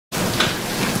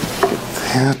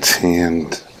And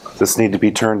does this need to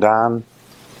be turned on?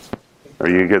 Or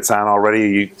you get on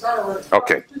already?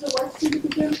 Okay.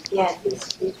 Yeah,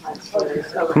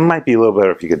 It might be a little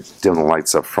better if you could dim the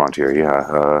lights up front here.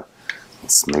 Yeah.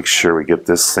 Let's make sure we get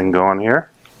this thing going here.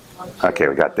 Okay,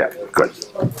 we got that. Good.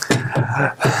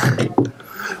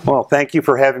 Well, thank you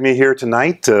for having me here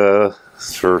tonight. I've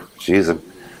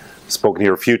spoken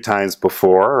here a few times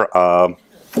before.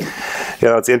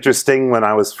 It's interesting, when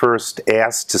I was first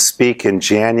asked to speak in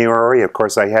January, of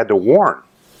course I had to warn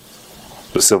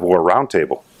the Civil War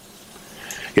Roundtable.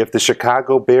 If the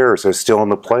Chicago Bears are still in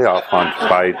the playoff hunt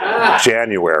by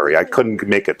January, I couldn't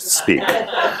make it to speak.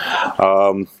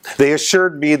 They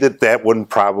assured me that that wouldn't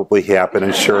probably happen,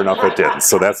 and sure enough it didn't.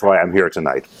 So that's why I'm here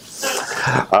tonight.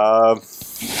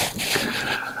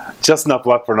 Just enough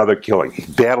left for another killing.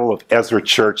 Battle of Ezra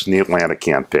Church in the Atlanta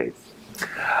campaign.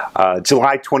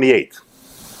 July 28th,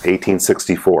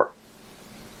 1864.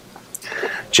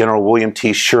 General William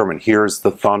T. Sherman hears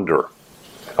the thunder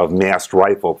of massed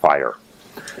rifle fire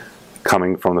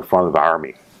coming from the front of the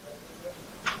army.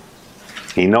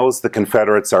 He knows the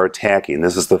Confederates are attacking.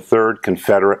 This is the third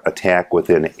Confederate attack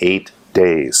within 8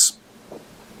 days.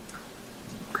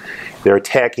 They're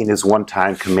attacking his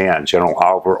one-time command, General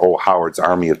Oliver O. Howard's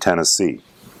Army of Tennessee.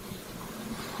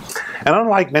 And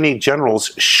unlike many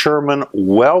generals, Sherman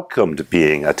welcomed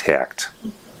being attacked.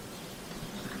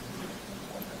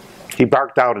 He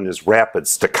barked out in his rapid,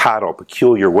 staccato,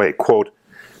 peculiar way, quote,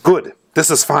 "Good, this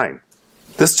is fine.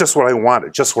 This is just what I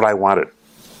wanted, just what I wanted.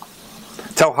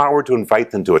 Tell Howard to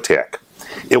invite them to attack.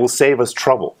 It will save us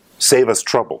trouble, save us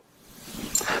trouble.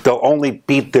 They'll only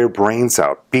beat their brains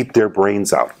out, beat their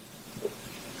brains out."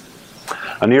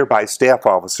 A nearby staff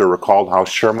officer recalled how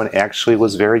Sherman actually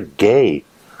was very gay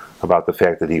about the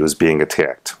fact that he was being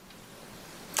attacked.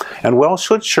 And well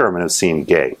should Sherman have seemed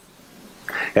gay.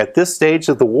 At this stage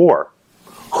of the war,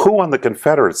 who on the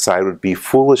Confederate side would be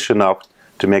foolish enough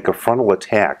to make a frontal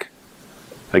attack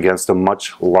against a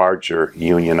much larger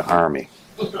Union army?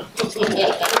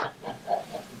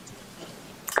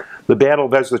 The Battle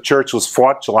of Ezra Church was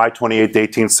fought July 28,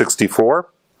 1864,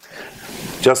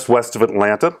 just west of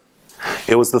Atlanta.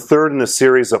 It was the third in a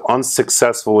series of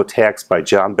unsuccessful attacks by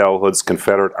John Bell Hood's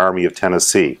Confederate Army of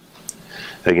Tennessee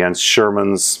against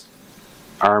Sherman's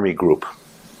Army Group.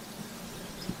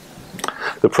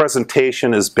 The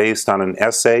presentation is based on an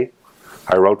essay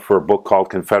I wrote for a book called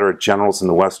Confederate Generals in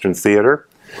the Western Theater,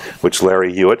 which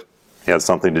Larry Hewitt had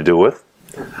something to do with.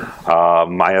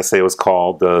 My essay was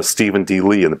called Stephen D.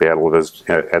 Lee in the Battle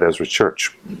at Ezra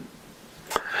Church.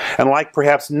 And like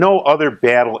perhaps no other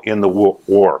battle in the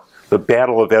war, the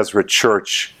Battle of Ezra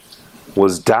Church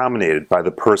was dominated by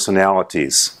the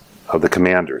personalities of the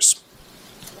commanders.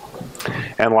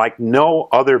 And like no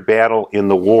other battle in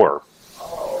the war,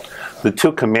 the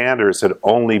two commanders had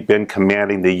only been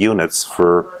commanding the units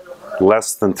for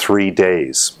less than 3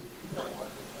 days.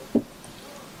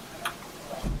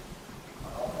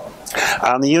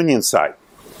 On the Union side,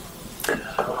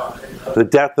 the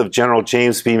death of General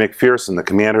James B. McPherson, the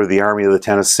commander of the Army of the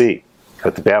Tennessee,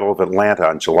 at the Battle of Atlanta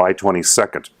on July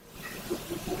 22nd,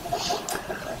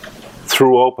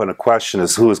 threw open a question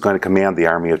as who is going to command the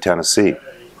Army of Tennessee.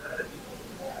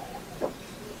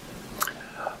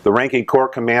 The ranking corps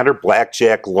commander, Black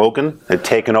Jack Logan, had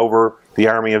taken over the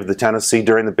Army of the Tennessee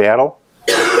during the battle,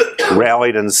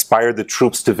 rallied and inspired the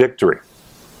troops to victory,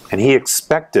 and he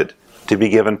expected to be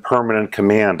given permanent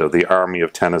command of the Army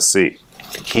of Tennessee.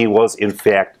 He was, in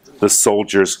fact, the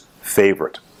soldiers'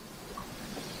 favorite.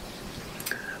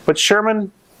 But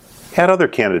Sherman had other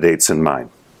candidates in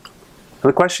mind. And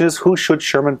the question is, who should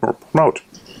Sherman promote?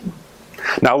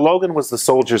 Now, Logan was the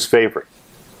soldiers' favorite.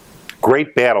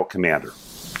 Great battle commander.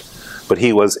 But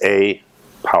he was a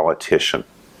politician.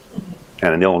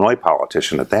 And an Illinois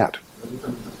politician at that.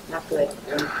 not good.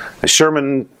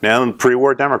 Sherman, and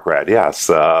pre-war Democrat,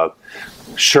 yes.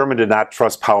 Sherman did not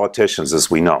trust politicians, as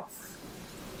we know.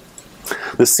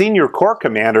 The senior corps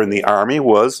commander in the Army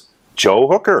was Joe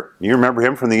Hooker. You remember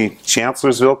him from the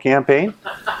Chancellorsville campaign?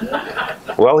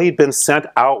 Well, he'd been sent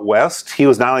out west. He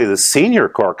was not only the senior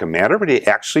corps commander, but he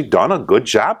actually done a good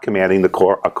job commanding a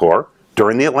corps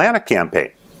during the Atlanta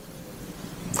campaign.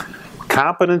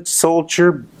 Competent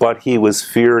soldier, but he was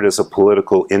feared as a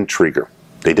political intriguer.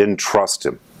 They didn't trust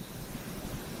him.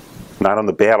 Not on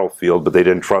the battlefield, but they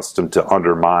didn't trust him to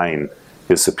undermine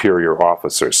his superior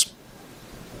officers.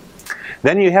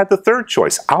 Then you had the third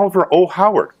choice, Oliver O.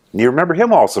 Howard. You remember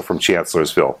him also from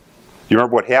Chancellorsville. You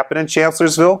remember what happened in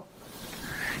Chancellorsville?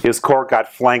 His corps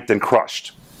got flanked and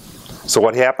crushed. So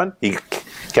what happened? He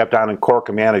kept on in corps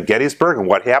command at Gettysburg, and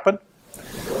what happened?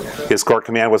 His corps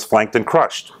command was flanked and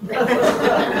crushed.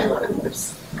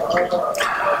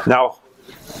 Now,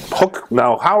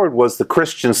 Howard was the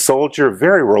Christian soldier,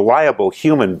 very reliable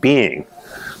human being,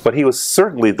 but he was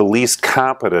certainly the least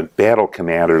competent battle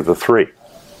commander of the three.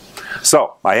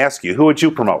 So, I ask you, who would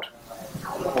you promote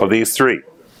of these three?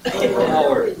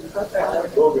 Howard.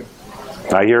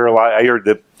 I hear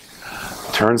that,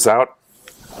 turns out,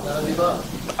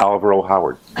 Oliver O.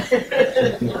 Howard.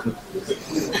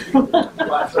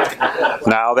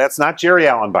 Now, that's not Jerry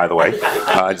Allen, by the way.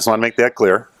 I just want to make that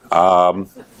clear.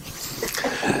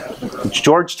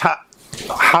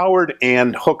 Howard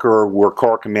and Hooker were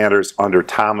corps commanders under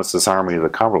Thomas's Army of the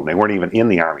Cumberland. They weren't even in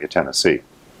the Army of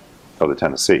the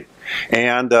Tennessee.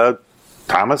 And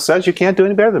Thomas says you can't do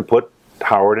any better than put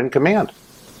Howard in command.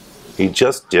 He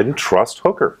just didn't trust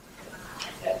Hooker.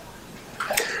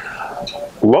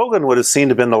 Logan would have seemed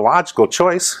to have been the logical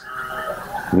choice.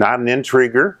 Not an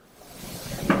intriguer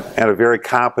and a very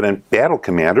competent battle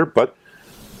commander, but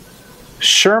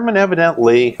Sherman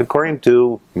evidently, according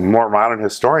to more modern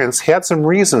historians, had some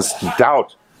reasons to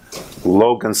doubt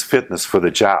Logan's fitness for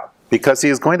the job, because he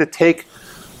is going to take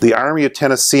the Army of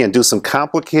Tennessee and do some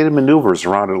complicated maneuvers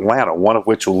around Atlanta, one of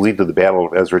which will lead to the Battle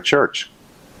of Ezra Church.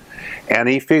 And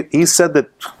he said that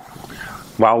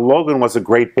while Logan was a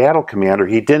great battle commander,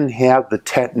 he didn't have the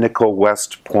technical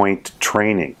West Point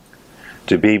training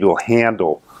to be able to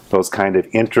handle those kind of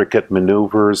intricate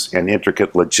maneuvers and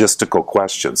intricate logistical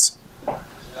questions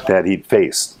that he'd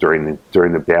faced during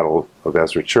the Battle of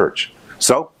Ezra Church.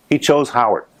 So he chose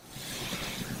Howard.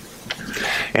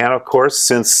 And of course,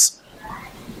 since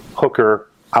Hooker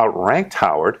outranked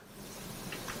Howard,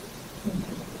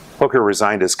 Hooker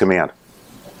resigned his command,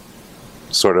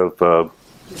 sort of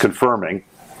confirming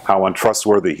how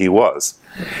untrustworthy he was.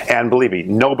 And believe me,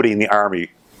 nobody in the Army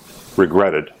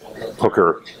regretted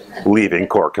Hooker leaving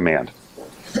Corps Command,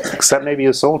 except maybe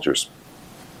his soldiers.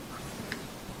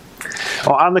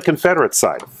 Well, on the Confederate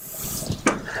side,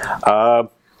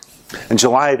 in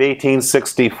July of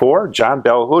 1864, John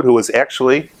Bell Hood, who was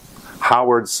actually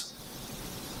Howard's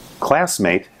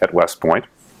classmate at West Point,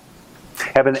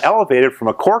 had been elevated from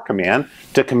a Corps command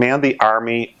to command the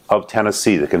Army of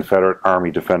Tennessee, the Confederate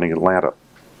Army defending Atlanta.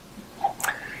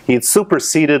 He had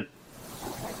superseded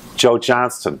Joe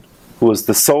Johnston, who was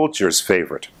the soldiers'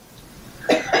 favorite.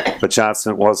 But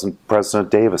Johnston wasn't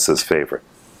President Davis's favorite.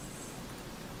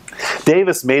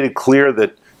 Davis made it clear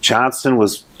that Johnston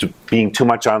was being too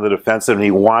much on the defensive, and he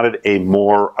wanted a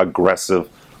more aggressive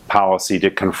policy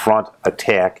to confront,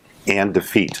 attack, and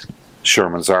defeat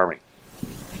Sherman's army.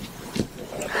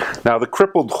 Now, the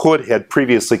crippled Hood had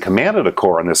previously commanded a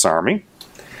corps in this army,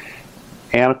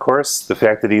 and of course, the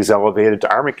fact that he's elevated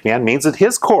to Army Command means that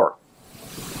his corps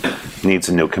needs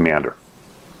a new commander.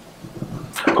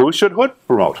 Who should Hood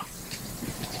promote?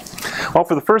 Well,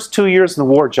 for the first 2 years in the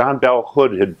war, John Bell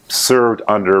Hood had served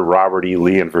under Robert E.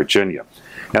 Lee in Virginia,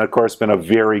 and of course been a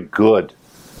very good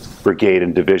brigade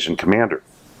and division commander.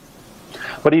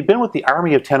 But he'd been with the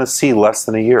Army of Tennessee less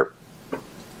than a year.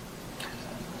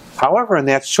 However, in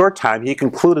that short time, he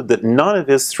concluded that none of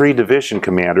his three division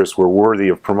commanders were worthy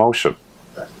of promotion.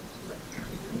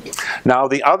 Now,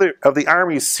 the other of the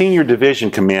Army's senior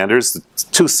division commanders, the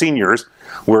two seniors,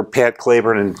 were Pat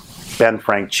Claiborne and Ben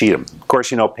Frank Cheatham. Of course,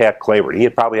 you know Pat Claiborne. He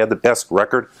had probably had the best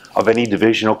record of any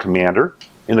divisional commander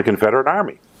in the Confederate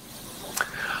Army.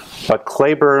 But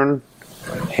Claiborne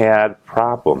had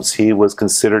problems. He was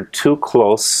considered too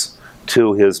close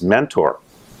to his mentor,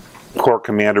 Corps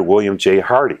Commander William J.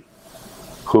 Hardee,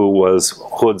 who was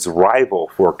Hood's rival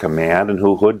for command and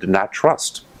who Hood did not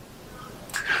trust.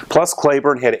 Plus,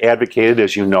 Claiborne had advocated,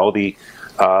 as you know, the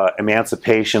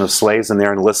emancipation of slaves and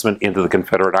their enlistment into the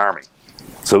Confederate Army.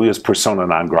 So he was persona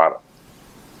non grata.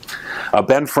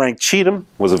 Ben Frank Cheatham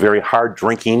was a very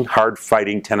hard-drinking,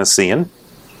 hard-fighting Tennessean.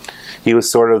 He was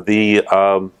sort of the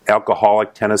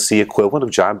alcoholic Tennessee equivalent of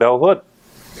John Bell Hood.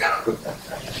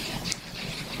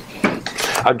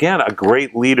 Again, a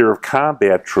great leader of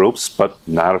combat troops, but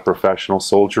not a professional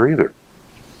soldier either.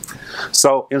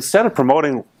 So instead of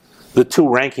promoting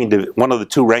one of the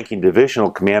two ranking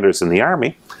divisional commanders in the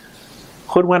Army,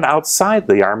 Hood went outside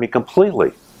the Army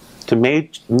completely to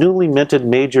newly minted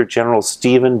Major General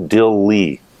Stephen Dill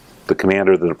Lee, the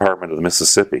commander of the Department of the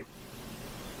Mississippi.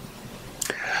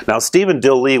 Now, Stephen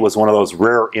Dill Lee was one of those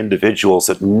rare individuals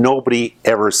that nobody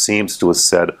ever seems to have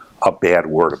said a bad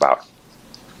word about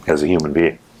as a human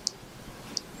being.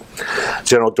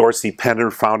 General Dorsey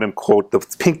Pender found him, quote, the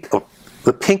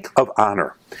pink of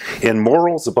honor, in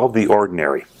morals above the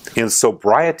ordinary, in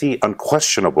sobriety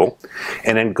unquestionable,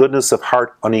 and in goodness of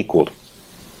heart unequaled.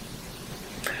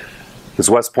 His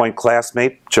West Point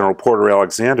classmate, General Porter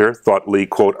Alexander, thought Lee,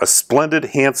 quote, a splendid,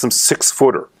 handsome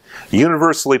six-footer,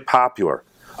 universally popular,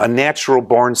 a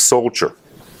natural-born soldier,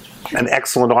 an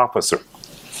excellent officer.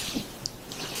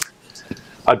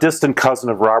 A distant cousin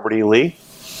of Robert E. Lee,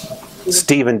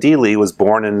 Stephen D. Lee, was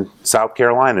born in South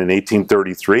Carolina in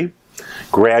 1833,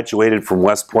 graduated from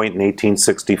West Point in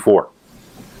 1864.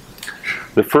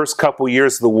 The first couple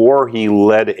years of the war, he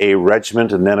led a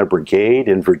regiment and then a brigade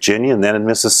in Virginia and then in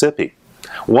Mississippi.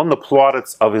 Won the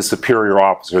plaudits of his superior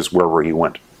officers wherever he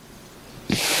went.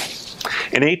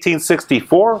 In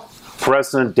 1864,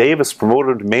 President Davis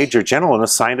promoted him to Major General and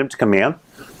assigned him to command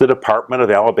the Department of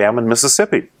Alabama and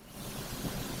Mississippi.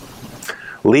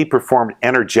 Lee performed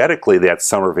energetically that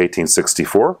summer of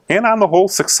 1864, and on the whole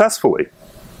successfully,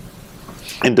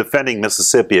 in defending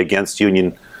Mississippi against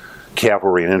Union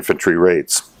cavalry and infantry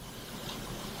raids.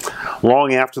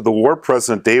 Long after the war,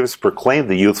 President Davis proclaimed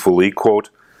the youthful Lee, quote,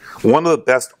 one of the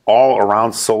best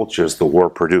all-around soldiers the war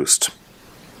produced.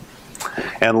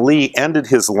 And Lee ended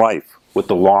his life with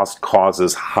the Lost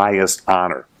Cause's highest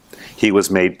honor. He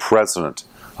was made President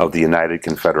of the United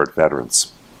Confederate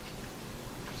Veterans.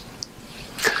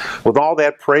 With all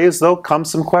that praise, though, come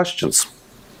some questions.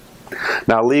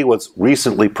 Now, Lee was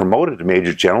recently promoted to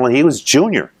Major General, and he was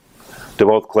junior to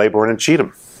both Claiborne and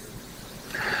Cheatham.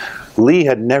 Lee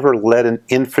had never led an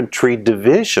infantry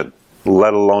division,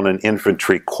 let alone an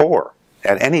infantry corps,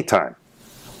 at any time.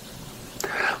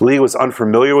 Lee was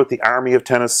unfamiliar with the Army of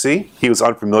Tennessee. He was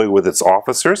unfamiliar with its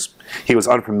officers. He was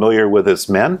unfamiliar with its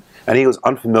men, and he was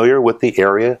unfamiliar with the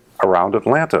area around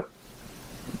Atlanta.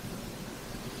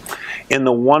 In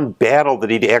the one battle that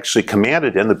he'd actually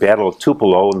commanded in, the Battle of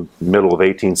Tupelo in the middle of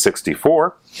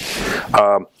 1864,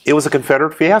 it was a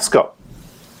Confederate fiasco.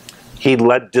 He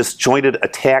led disjointed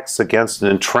attacks against an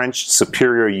entrenched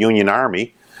superior Union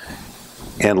army,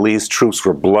 and Lee's troops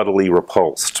were bloodily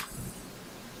repulsed.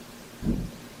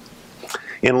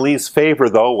 In Lee's favor,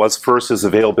 though, was first his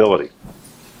availability.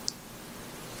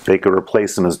 They could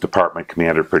replace him as department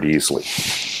commander pretty easily.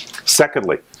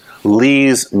 Secondly,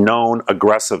 Lee's known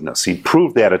aggressiveness. He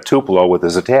proved that at Tupelo with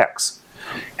his attacks.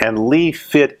 And Lee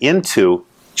fit into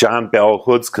John Bell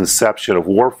Hood's conception of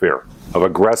warfare, of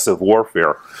aggressive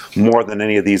warfare, more than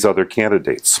any of these other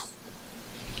candidates.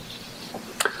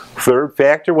 Third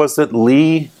factor was that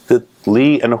Lee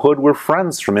and Hood were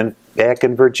friends from back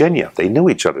in Virginia. They knew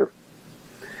each other.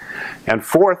 And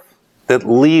fourth, that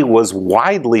Lee was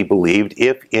widely believed,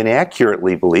 if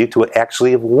inaccurately believed, to actually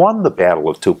have won the Battle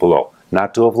of Tupelo,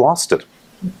 not to have lost it.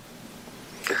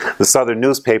 The Southern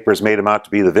newspapers made him out to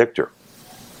be the victor.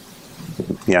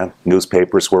 Yeah,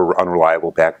 newspapers were unreliable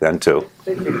back then too.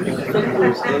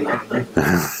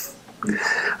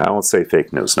 I won't say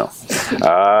fake news, no.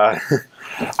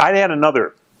 I'd had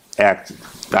another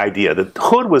idea that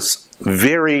Hood was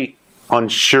very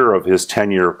unsure of his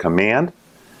tenure of command,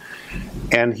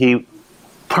 and he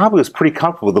probably was pretty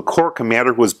comfortable. The Corps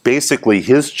commander was basically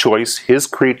his choice, his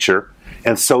creature,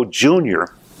 and so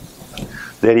junior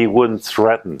that he wouldn't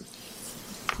threaten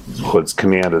Hood's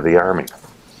command of the Army.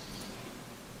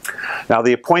 Now,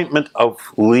 the appointment of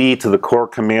Lee to the Corps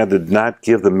command did not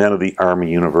give the men of the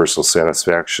Army universal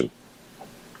satisfaction.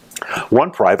 One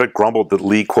private grumbled that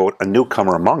Lee, quote, a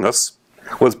newcomer among us,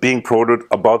 was being promoted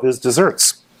above his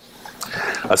deserts,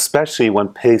 especially when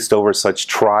paced over such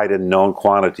tried and known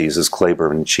quantities as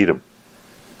Claiborne and Cheatham.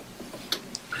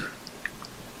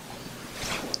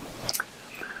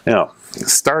 Now,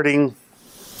 starting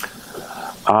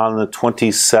on the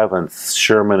 27th,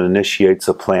 Sherman initiates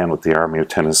a plan with the Army of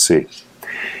Tennessee.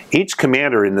 Each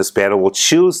commander in this battle will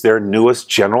choose their newest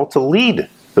general to lead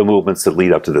the movements that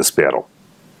lead up to this battle.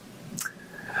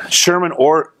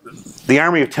 The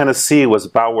Army of Tennessee was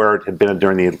about where it had been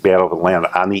during the Battle of Atlanta,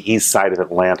 on the east side of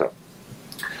Atlanta.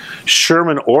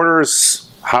 Sherman orders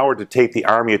Howard to take the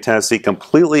Army of Tennessee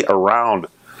completely around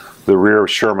the rear of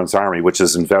Sherman's army, which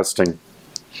is investing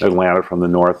Atlanta from the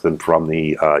north and from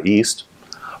the east,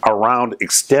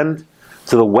 extend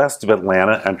to the west of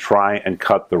Atlanta and try and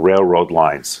cut the railroad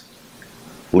lines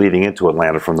leading into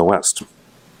Atlanta from the west.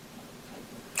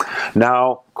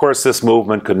 Now, of course, this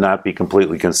movement could not be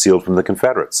completely concealed from the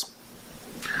Confederates.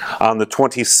 On the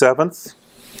 27th,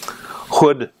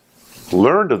 Hood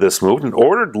learned of this movement and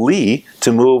ordered Lee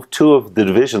to move two of the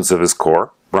divisions of his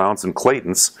corps, Brown's and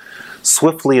Clayton's,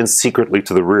 swiftly and secretly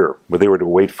to the rear, where they were to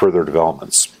await further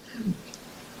developments.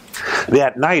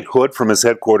 That night, Hood, from his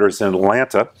headquarters in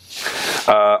Atlanta,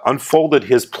 unfolded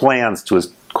his plans to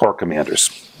his corps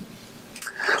commanders.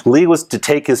 Lee was to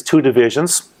take his two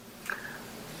divisions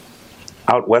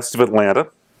out west of Atlanta,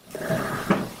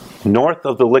 north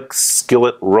of the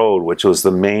Lick-Skillet Road, which was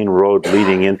the main road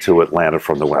leading into Atlanta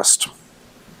from the west.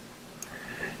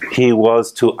 He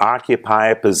was to occupy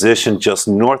a position just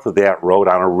north of that road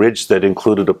on a ridge that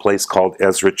included a place called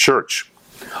Ezra Church.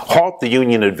 Halt the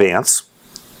Union advance,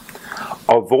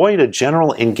 avoid a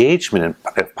general engagement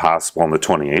if possible on the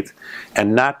 28th,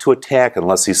 and not to attack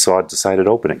unless he saw a decided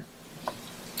opening.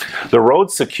 The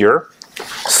road secure,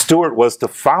 Stuart was to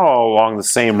follow along the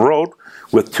same road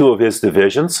with 2 of his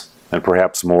divisions, and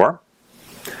perhaps more,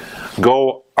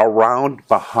 go around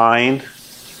behind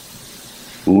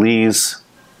Lee's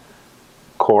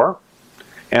corps,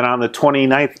 and on the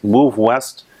 29th move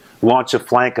west, launch a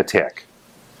flank attack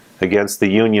against the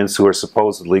Unions who are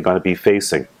supposedly going to be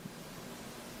facing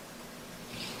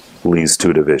Lee's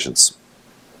 2 divisions.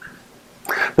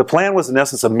 The plan was in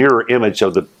essence a mirror image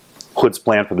of Hood's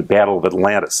plan for the Battle of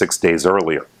Atlanta 6 days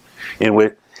earlier.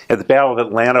 At the Battle of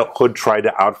Atlanta, Hood tried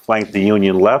to outflank the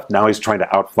Union left, now he's trying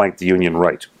to outflank the Union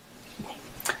right.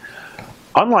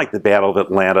 Unlike the Battle of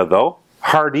Atlanta, though,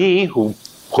 Hardee, who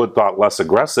Hood thought less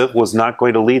aggressive, was not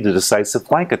going to lead the decisive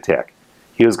flank attack.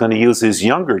 He was going to use his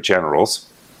younger generals,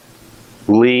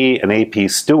 Lee and A.P.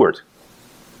 Stuart,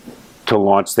 to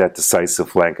launch that decisive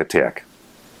flank attack.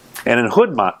 And in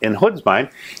Hood's mind,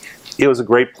 it was a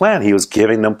great plan. He was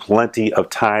giving them plenty of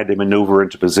time to maneuver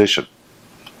into position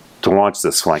to launch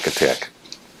this flank attack.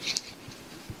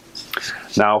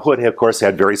 Now, Hood, of course,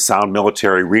 had very sound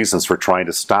military reasons for trying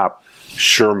to stop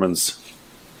Sherman's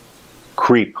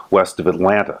creep west of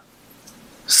Atlanta,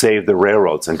 save the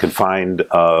railroads, and confine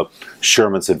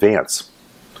Sherman's advance.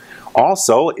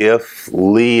 Also, if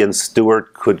Lee and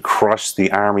Stuart could crush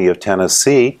the Army of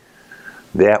Tennessee,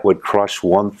 that would crush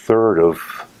 1/3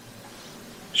 of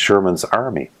Sherman's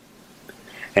army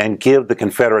and give the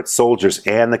Confederate soldiers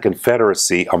and the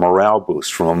Confederacy a morale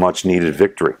boost from a much-needed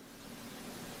victory.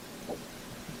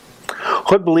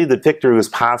 Hood believed that victory was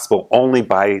possible only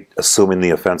by assuming the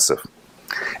offensive.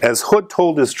 As Hood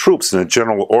told his troops in a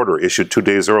general order issued 2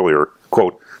 days earlier,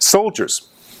 quote, "Soldiers,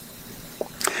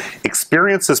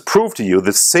 experience has proved to you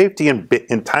that safety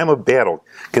in time of battle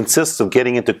consists of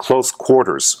getting into close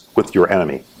quarters with your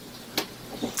enemy."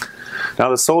 Now,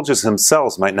 the soldiers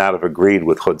themselves might not have agreed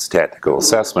with Hood's tactical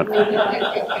assessment.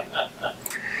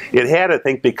 It had, I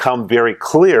think, become very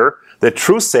clear that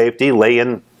true safety lay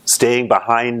in staying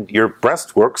behind your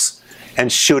breastworks and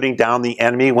shooting down the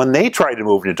enemy when they tried to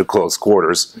move into close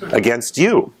quarters against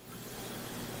you.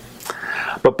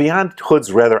 But beyond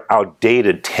Hood's rather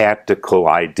outdated tactical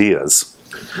ideas,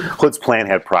 Hood's plan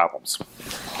had problems.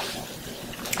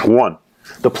 One,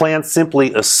 the plan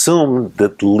simply assumed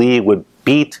that Lee would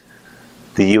beat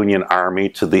the Union Army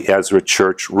to the Ezra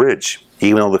Church Ridge,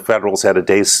 even though the Federals had a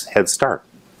day's head start.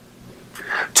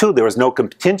 Two, there was no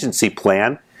contingency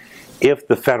plan if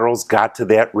the Federals got to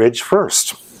that ridge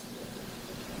first.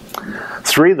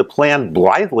 Three, the plan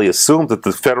blithely assumed that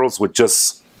the Federals would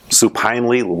just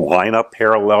supinely line up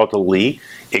parallel to Lee,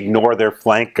 ignore their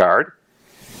flank guard,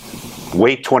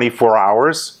 wait 24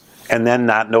 hours, and then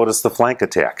not notice the flank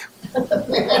attack.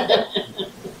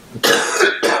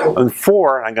 And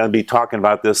four, I'm going to be talking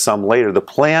about this some later, the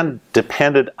plan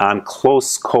depended on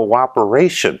close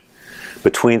cooperation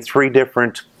between three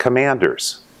different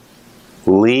commanders.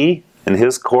 Lee and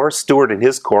his corps, Stuart and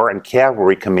his corps, and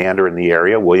cavalry commander in the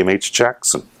area, William H.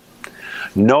 Jackson.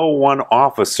 No one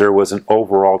officer was in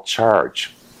overall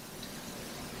charge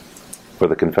for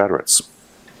the Confederates.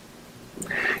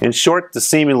 In short, the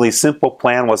seemingly simple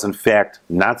plan was in fact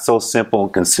not so simple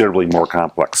and considerably more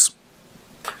complex.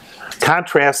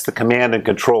 Contrast the command and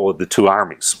control of the two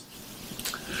armies.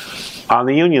 On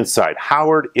the Union side,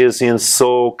 Howard is in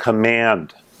sole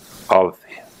command of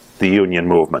the Union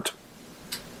movement,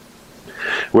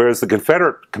 whereas the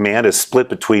Confederate command is split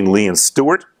between Lee and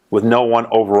Stuart with no one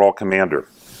overall commander.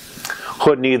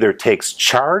 Hood neither takes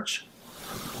charge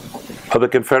of the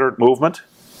Confederate movement,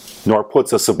 nor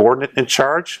puts a subordinate in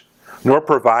charge, nor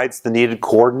provides the needed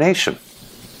coordination.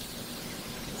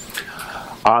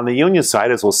 On the Union side,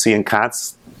 as we'll see in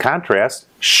contrast,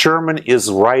 Sherman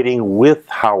is riding with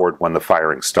Howard when the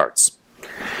firing starts.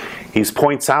 He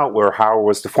points out where Howard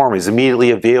was to form. He's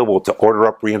immediately available to order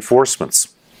up reinforcements.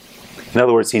 In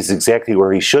other words, he's exactly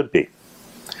where he should be.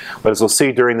 But as we'll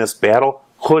see during this battle,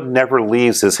 Hood never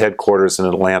leaves his headquarters in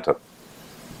Atlanta.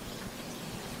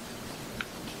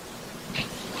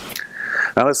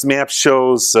 Now this map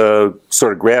shows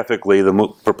sort of graphically the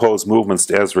proposed movements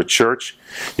to Ezra Church.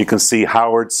 You can see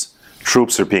Howard's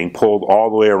troops are being pulled all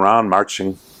the way around,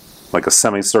 marching like a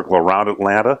semicircle around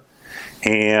Atlanta.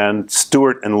 And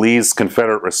Stuart and Lee's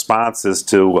Confederate response is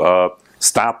to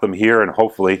stop them here and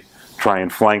hopefully try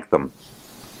and flank them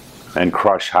and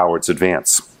crush Howard's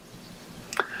advance.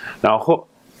 Now,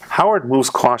 Howard moves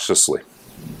cautiously,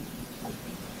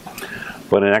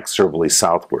 but inexorably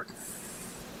southward.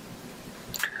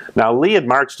 Now, Lee had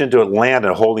marched into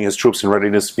Atlanta holding his troops in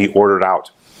readiness to be ordered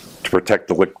out to protect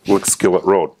the Lickskillet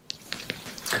Road.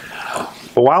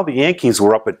 But while the Yankees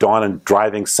were up at dawn and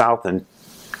driving south and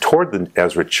toward the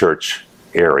Ezra Church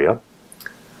area,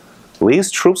 Lee's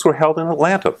troops were held in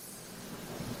Atlanta.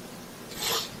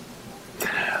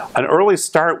 An early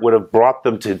start would have brought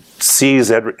them to seize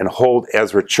and hold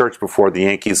Ezra Church before the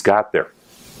Yankees got there.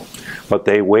 But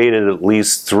they waited at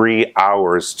least 3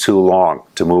 hours too long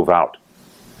to move out.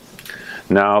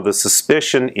 Now, the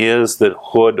suspicion is that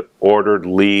Hood ordered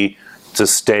Lee to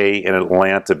stay in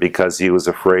Atlanta because he was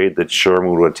afraid that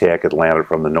Sherman would attack Atlanta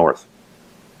from the north.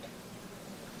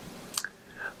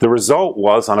 The result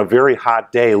was, on a very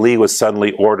hot day, Lee was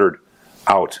suddenly ordered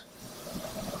out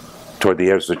toward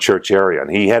the Ezra Church area,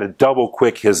 and he had to double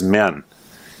quick his men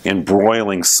in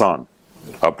broiling sun,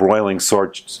 a broiling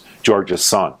Georgia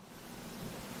sun,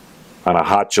 on a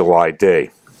hot July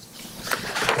day.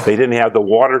 They didn't have the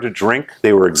water to drink,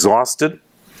 they were exhausted,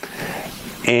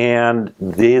 and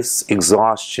this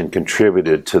exhaustion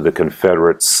contributed to the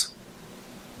Confederates'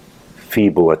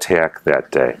 feeble attack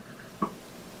that day.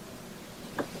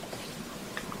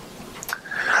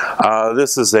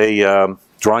 This is a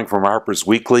drawing from Harper's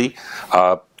Weekly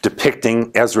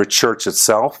depicting Ezra Church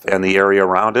itself and the area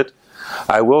around it.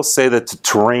 I will say that the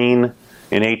terrain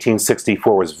in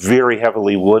 1864 was very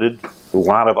heavily wooded, a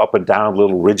lot of up and down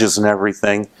little ridges and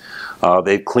everything.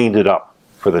 They cleaned it up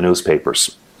for the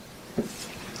newspapers.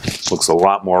 Looks a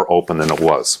lot more open than it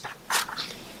was.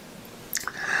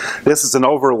 This is an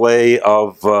overlay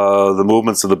of the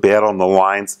movements of the battle and the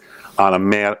lines on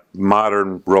a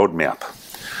modern road map.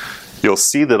 You'll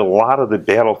see that a lot of the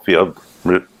battlefield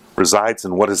resides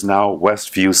in what is now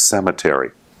Westview Cemetery,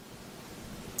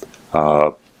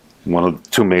 one of the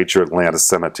two major Atlanta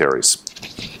cemeteries.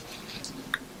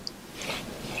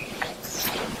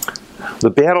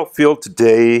 The battlefield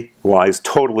today lies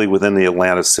totally within the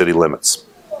Atlanta city limits.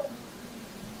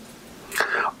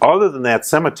 Other than that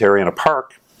cemetery and a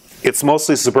park, it's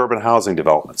mostly suburban housing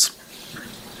developments.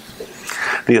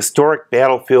 The historic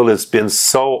battlefield has been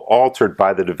so altered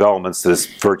by the developments that it's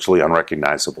virtually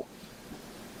unrecognizable.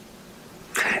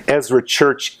 Ezra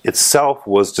Church itself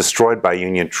was destroyed by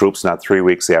Union troops not 3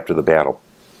 weeks after the battle.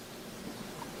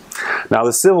 Now,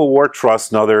 the Civil War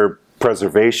Trust and other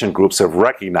preservation groups have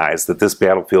recognized that this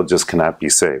battlefield just cannot be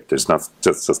saved. There's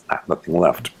just nothing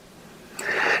left.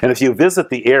 And if you visit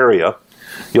the area,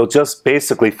 you'll just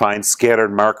basically find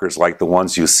scattered markers like the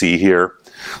ones you see here,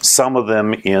 some of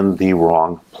them in the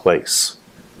wrong place.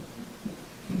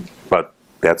 But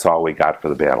that's all we got for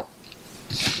the battle.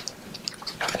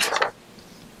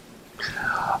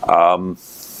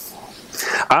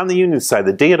 On the Union side,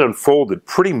 the day had unfolded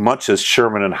pretty much as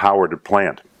Sherman and Howard had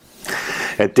planned.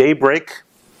 At daybreak,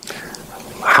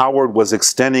 Howard was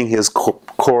extending his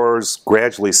corps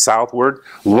gradually southward.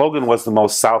 Logan was the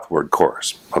most southward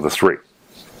corps of the three.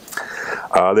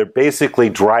 They're basically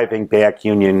driving back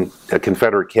Union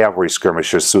Confederate cavalry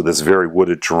skirmishers through this very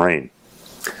wooded terrain.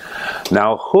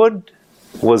 Now, Hood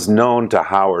was known to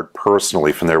Howard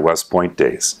personally from their West Point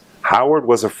days. Howard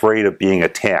was afraid of being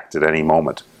attacked at any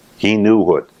moment. He knew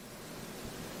Hood.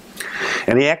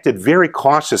 And he acted very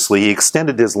cautiously. He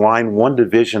extended his line one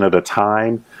division at a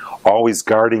time, always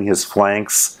guarding his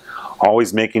flanks,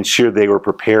 always making sure they were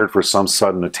prepared for some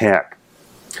sudden attack.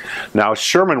 Now,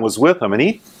 Sherman was with him, and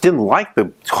he didn't like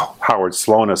Howard's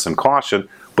slowness and caution,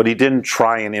 but he didn't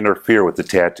try and interfere with the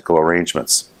tactical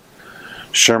arrangements.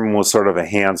 Sherman was sort of a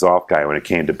hands-off guy when it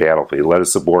came to battle. He let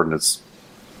his subordinates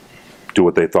do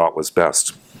what they thought was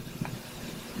best.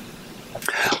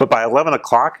 But by 11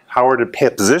 o'clock, Howard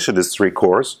had positioned his three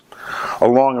corps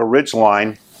along a ridge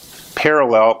line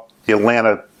parallel. The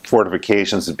Atlanta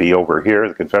fortifications would be over here,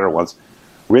 the Confederate ones.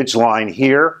 Ridge line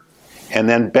here, and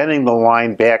then bending the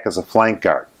line back as a flank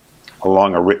guard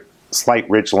along a slight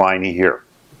ridge line here,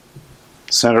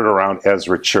 centered around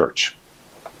Ezra Church.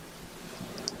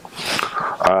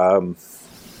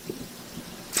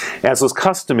 As was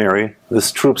customary,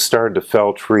 this troop started to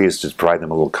fell trees to provide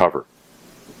them a little cover.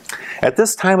 At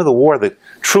this time of the war, the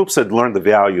troops had learned the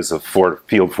values of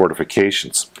field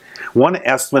fortifications. One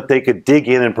estimate, they could dig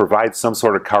in and provide some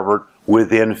sort of cover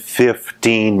within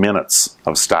 15 minutes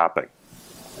of stopping,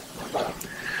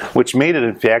 which made it,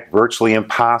 in fact, virtually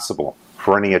impossible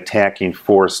for any attacking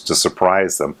force to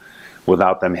surprise them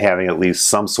without them having at least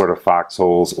some sort of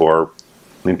foxholes or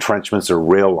entrenchments or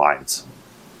rail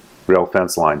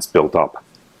fence lines built up.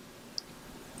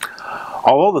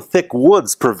 Although the thick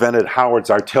woods prevented Howard's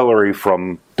artillery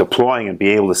from deploying and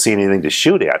being able to see anything to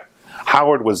shoot at,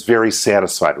 Howard was very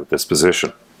satisfied with this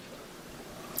position.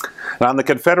 And on the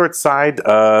Confederate side,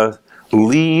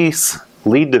 Lee's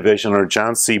lead division, or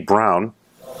John C. Brown,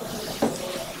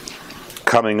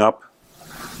 coming up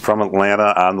from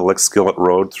Atlanta on the Lickskillet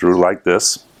Road through like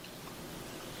this.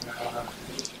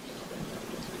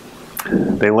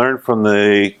 They learned from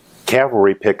the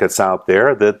cavalry pickets out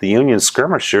there that the Union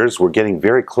skirmishers were getting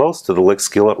very close to the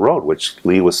Lickskillet Road, which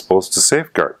Lee was supposed to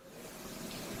safeguard.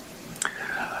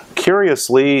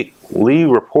 Curiously, Lee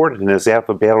reported in his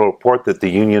after battle report that the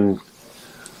Union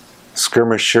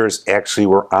skirmishers actually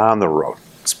were on the road.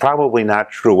 It's probably not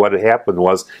true. What had happened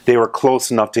was they were close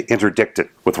enough to interdict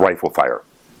it with rifle fire,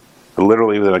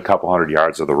 literally within a couple hundred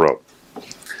yards of the road.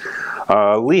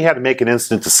 Lee had to make an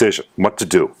instant decision what to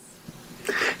do.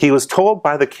 He was told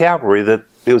by the cavalry that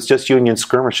it was just Union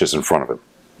skirmishers in front of him.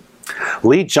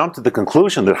 Lee jumped to the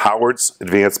conclusion that Howard's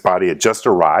advanced body had just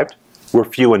arrived, were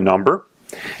few in number,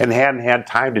 and hadn't had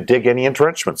time to dig any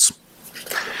entrenchments.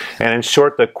 And in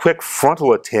short, the quick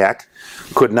frontal attack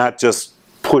could not just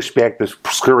push back the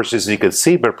skirmishers he could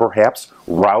see, but perhaps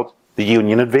rout the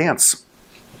Union advance.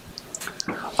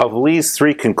 Of Lee's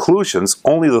three conclusions,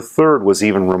 only the third was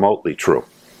even remotely true.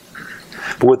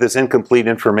 But with this incomplete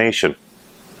information,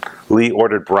 Lee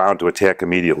ordered Brown to attack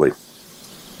immediately.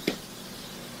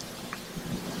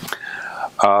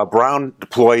 Brown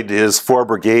deployed his 4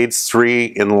 brigades, 3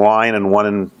 in line and 1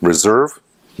 in reserve.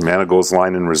 Manigault's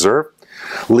line in reserve.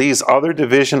 Lee's other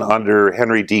division under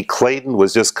Henry D. Clayton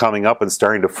was just coming up and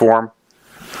starting to form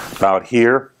about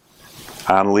here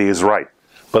on Lee's right.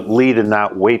 But Lee did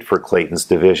not wait for Clayton's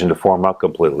division to form up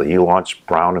completely. He launched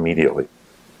Brown immediately.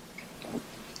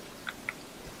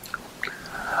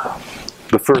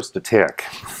 The first attack.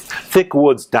 Thick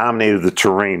woods dominated the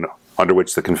terrain under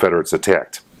which the Confederates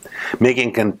attacked,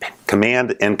 making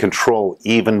command and control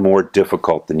even more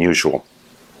difficult than usual.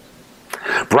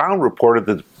 Brown reported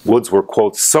that the woods were,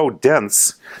 quote, so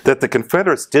dense that the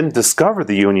Confederates didn't discover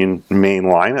the Union main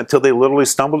line until they literally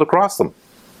stumbled across them.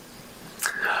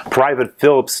 Private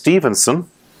Philip Stevenson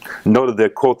noted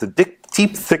that, quote, the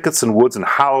deep thickets and woods and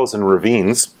hollows and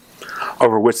ravines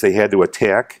over which they had to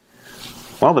attack,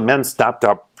 well, the men stepped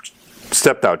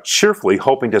out cheerfully,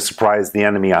 hoping to surprise the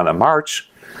enemy on the march,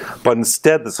 but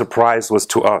instead the surprise was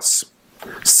to us.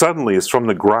 Suddenly, as from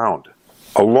the ground,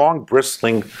 a long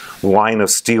bristling line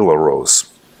of steel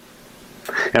arose,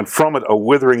 and from it a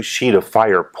withering sheet of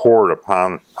fire poured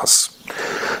upon us.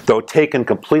 Though taken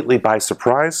completely by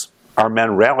surprise, our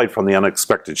men rallied from the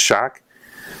unexpected shock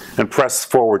and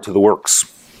pressed forward to the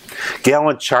works.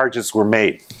 Gallant charges were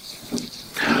made.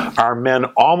 Our men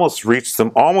almost reached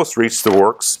the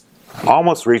works,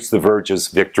 almost reached the verge's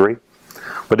victory,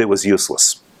 but it was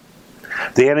useless.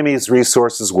 The enemy's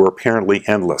resources were apparently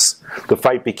endless. The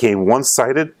fight became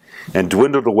one-sided and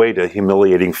dwindled away to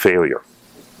humiliating failure.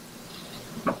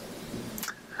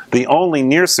 The only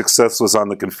near success was on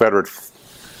the Confederate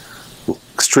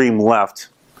extreme left,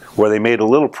 where they made a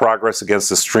little progress against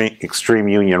the extreme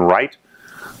Union right,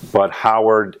 but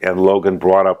Howard and Logan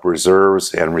brought up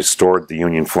reserves and restored the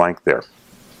Union flank there.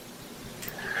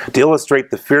 To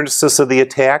illustrate the fierceness of the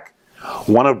attack,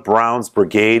 one of Brown's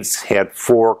brigades had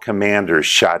 4 commanders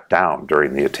shot down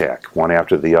during the attack, one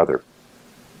after the other.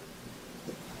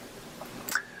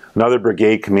 Another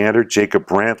brigade commander, Jacob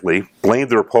Brantley, blamed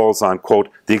the repulse on, quote,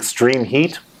 the extreme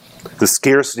heat, the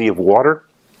scarcity of water,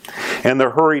 and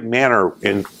the hurried manner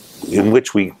in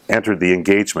which we entered the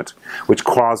engagement, which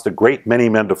caused a great many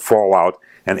men to fall out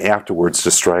and afterwards to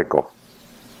straggle.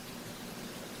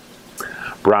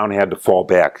 Brown had to fall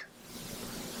back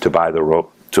to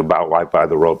about right by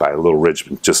the road, by a little ridge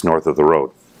just north of the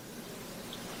road.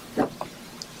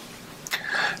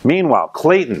 Meanwhile,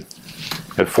 Clayton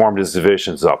had formed his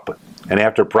divisions up, and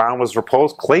after Brown was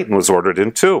repulsed, Clayton was ordered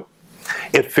in too.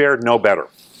 It fared no better.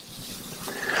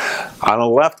 On the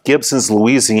left, Gibson's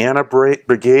Louisiana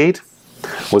Brigade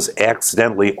was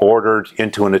accidentally ordered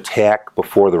into an attack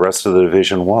before the rest of the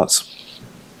division was.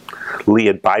 Lee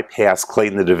had bypassed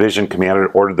Clayton, the division commander,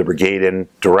 and ordered the brigade in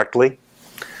directly.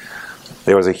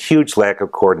 There was a huge lack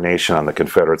of coordination on the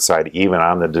Confederate side, even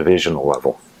on the divisional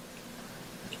level.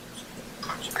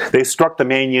 They struck the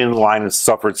main Union line and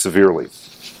suffered severely.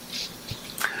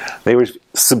 They were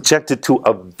subjected to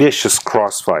a vicious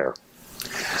crossfire.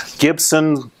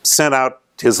 Gibson sent out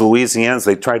his Louisianans.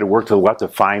 They tried to work to the left to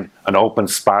find an open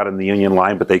spot in the Union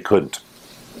line, but they couldn't.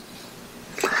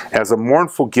 As a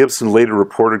mournful Gibson later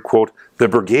reported, quote, the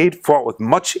brigade fought with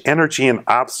much energy and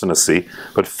obstinacy,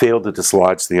 but failed to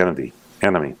dislodge the enemy.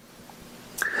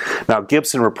 Now,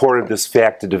 Gibson reported this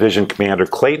fact to Division Commander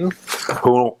Clayton,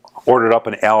 who ordered up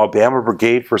an Alabama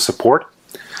brigade for support.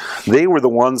 They were the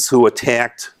ones who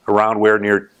attacked around where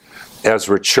near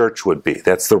Ezra Church would be.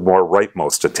 That's the more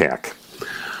rightmost attack.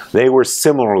 They were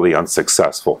similarly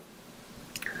unsuccessful.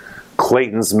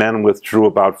 Clayton's men withdrew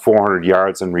about 400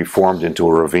 yards and reformed into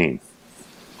a ravine.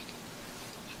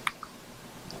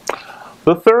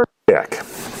 The third attack,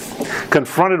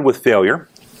 confronted with failure,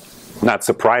 not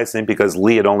surprising because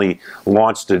Lee had only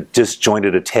launched a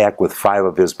disjointed attack with 5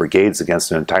 of his brigades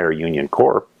against an entire Union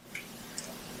corps,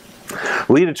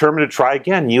 Lee determined to try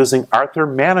again using Arthur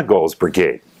Manigault's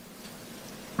brigade.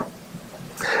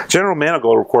 General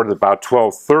Manigault recorded about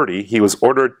 12:30 he was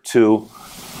ordered to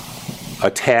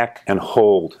attack and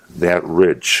hold that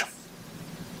ridge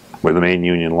where the main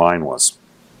Union line was.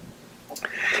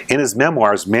 In his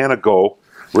memoirs, Manigault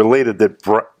related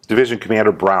that Division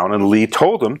Commander Brown and Lee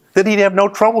told him that he'd have no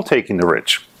trouble taking the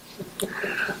ridge.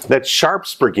 That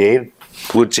Sharp's brigade,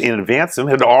 which in advance of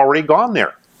him, had already gone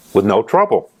there with no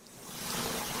trouble.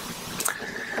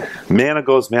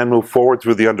 Manigault's men moved forward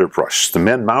through the underbrush. The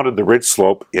men mounted the ridge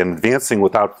slope and, advancing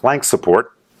without flank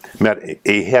support, met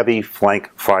a heavy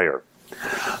flank fire.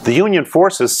 The Union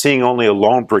forces, seeing only a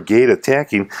lone brigade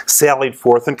attacking, sallied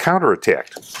forth and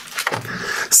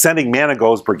counterattacked, sending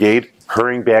Manigault's brigade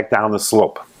hurrying back down the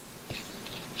slope.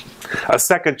 A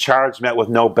second charge met with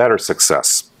no better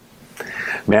success.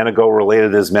 Manigault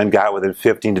related his men got within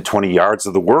 15 to 20 yards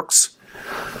of the works.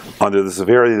 Under the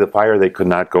severity of the fire, they could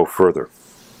not go further.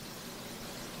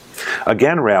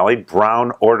 Again rallied,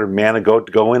 Brown ordered Manigault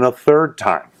to go in a third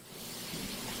time.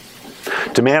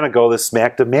 To Manigault, this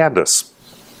smacked of madness.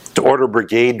 To order a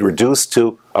brigade reduced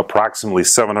to approximately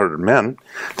 700 men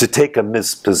to take a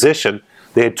position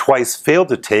they had twice failed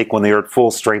to take when they were at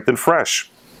full strength and fresh.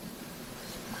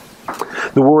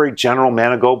 The worried General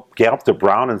Manigault galloped to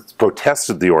Brown and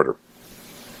protested the order,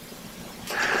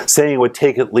 saying it would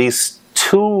take at least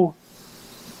 2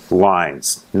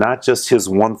 lines, not just his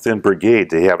one thin brigade,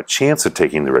 to have a chance at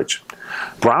taking the ridge.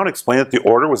 Brown explained that the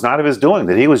order was not of his doing,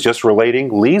 that he was just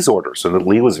relating Lee's orders, and that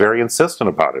Lee was very insistent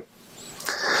about it.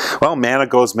 Well,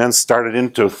 Manigault's men started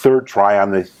into a third try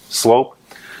on the slope.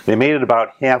 They made it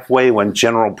about halfway when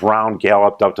General Brown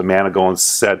galloped up to Manigault and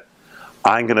said,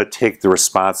 "I'm going to take the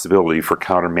responsibility for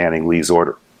countermanding Lee's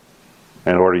order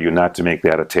and order you not to make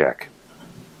that attack."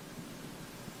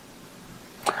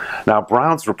 Now,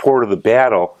 Brown's report of the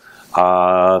battle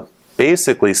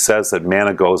basically says that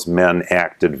Manigault's men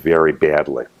acted very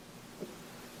badly,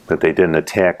 that they didn't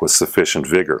attack with sufficient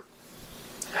vigor.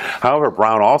 However,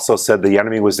 Brown also said the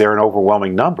enemy was there in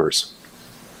overwhelming numbers,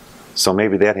 so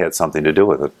maybe that had something to do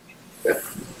with it.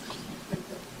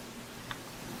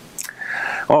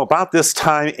 Well, about this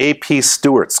time, A.P.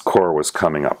 Stewart's corps was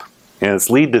coming up, and its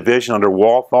lead division under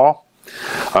Walthall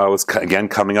was again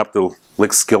coming up the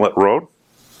Lickskillet Road,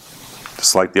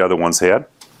 just like the other ones had.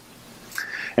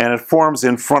 And it forms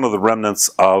in front of the remnants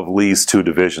of Lee's 2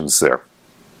 divisions there.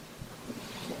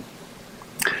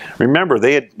 Remember,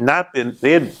 the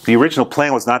original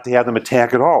plan was not to have them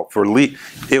attack at all. For Lee,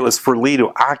 it was for Lee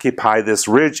to occupy this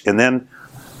ridge and then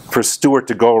for Stewart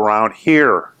to go around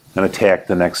here and attack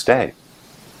the next day.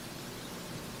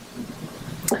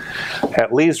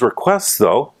 At Lee's request,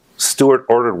 though, Stewart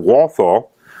ordered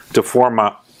Walthall to form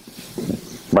up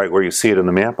right where you see it in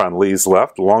the map on Lee's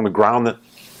left, along the ground that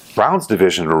Brown's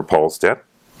division repulsed at,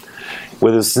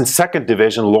 with his 2nd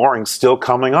Division, Loring, still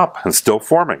coming up and still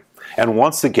forming. And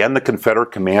once again, the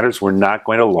Confederate commanders were not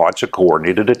going to launch a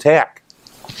coordinated attack.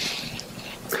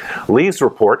 Lee's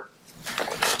report,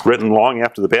 written long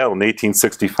after the battle in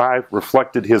 1865,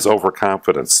 reflected his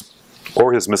overconfidence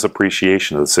or his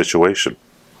misappreciation of the situation.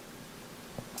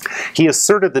 He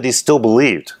asserted that he still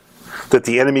believed that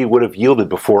the enemy would have yielded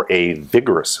before a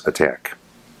vigorous attack.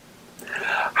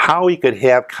 How he could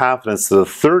have confidence that the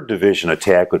 3rd Division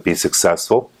attack would be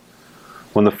successful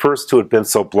when the first 2 had been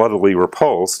so bloodily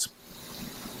repulsed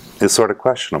is sort of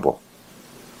questionable.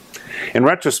 In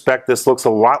retrospect, this looks a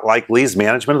lot like Lee's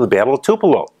management of the Battle of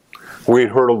Tupelo, where he'd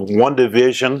hurled 1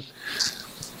 division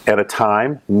at a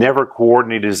time, never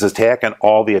coordinated his attack, and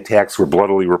all the attacks were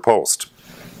bloodily repulsed.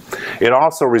 It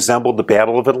also resembled the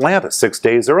Battle of Atlanta 6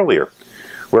 days earlier,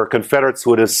 where Confederates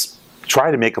would have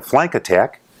tried to make a flank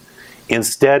attack,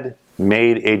 instead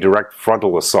made a direct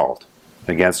frontal assault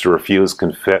against a refused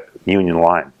Union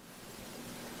line.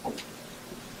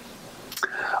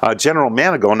 General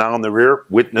Manigault, now in the rear,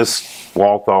 witnessed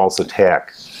Walthall's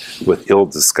attack with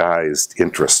ill-disguised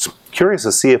interest, curious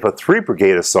to see if a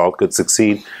 3-brigade assault could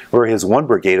succeed where his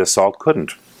 1-brigade assault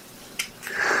couldn't.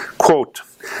 Quote,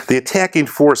 "The attacking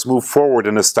force moved forward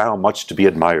in a style much to be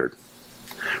admired.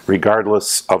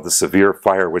 regardless of the severe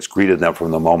fire which greeted them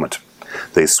from the moment.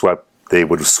 They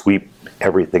would sweep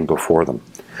everything before them.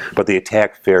 But the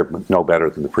attack fared no better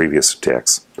than the previous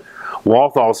attacks.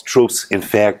 Walthall's troops, in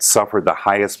fact, suffered the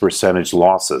highest percentage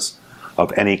losses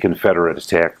of any Confederate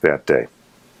attack that day.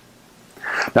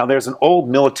 Now, there's an old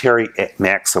military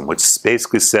maxim which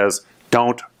basically says,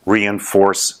 don't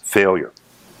reinforce failure.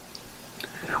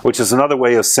 Which is another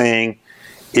way of saying,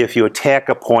 if you attack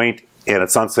a point and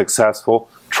it's unsuccessful,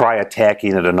 try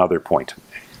attacking at another point.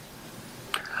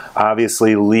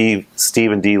 Obviously,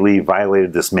 Stephen D. Lee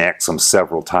violated this maxim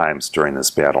several times during this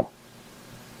battle.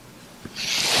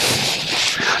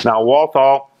 Now,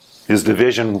 Walthall, his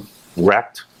division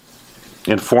wrecked,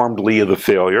 informed Lee of the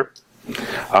failure.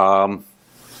 Was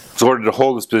ordered to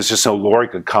hold his position so Laurie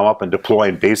could come up and deploy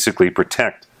and basically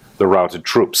protect the routed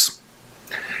troops.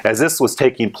 As this was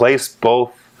taking place,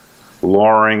 both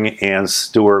Loring and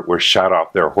Stewart were shot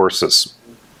off their horses.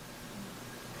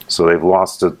 So they've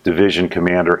lost a division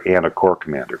commander and a corps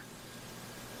commander.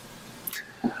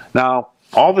 Now,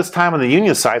 all this time on the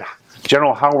Union side,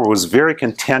 General Howard was very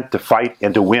content to fight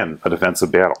and to win a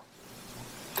defensive battle.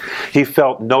 He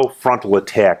felt no frontal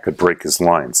attack could break his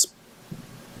lines,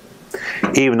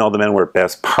 even though the men were at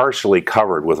best partially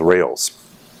covered with rails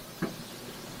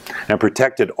and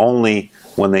protected only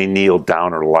when they kneeled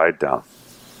down or lied down.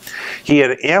 He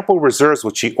had ample reserves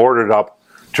which he ordered up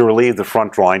to relieve the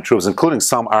front line troops, including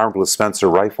some armed with Spencer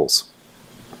rifles,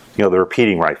 the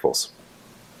repeating rifles.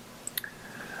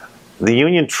 The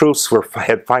Union troops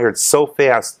had fired so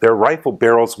fast, their rifle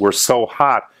barrels were so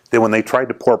hot that when they tried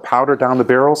to pour powder down the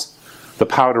barrels, the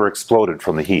powder exploded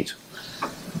from the heat.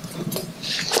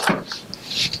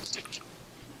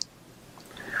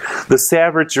 The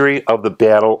savagery of the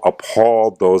battle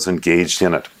appalled those engaged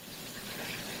in it.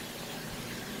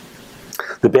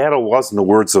 The battle was, in the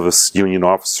words of a Union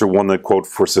officer, one that, quote,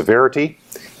 for severity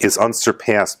is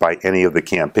unsurpassed by any of the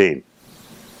campaign.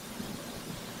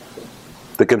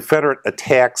 The Confederate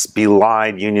attacks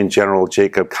belied Union General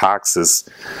Jacob Cox's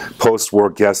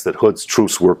post-war guess that Hood's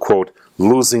troops were, quote,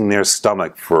 losing their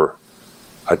stomach for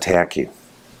attacking.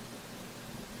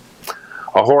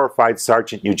 A horrified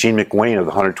Sergeant Eugene McWayne of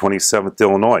the 127th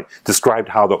Illinois described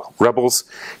how the rebels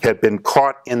had been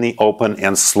caught in the open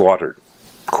and slaughtered.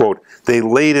 Quote, they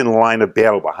laid in line of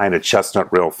battle behind a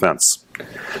chestnut rail fence,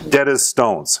 dead as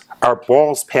stones, our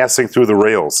balls passing through the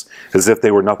rails as if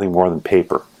they were nothing more than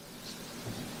paper.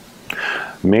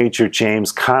 Major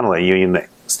James Connolly, Union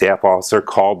staff officer,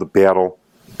 called the battle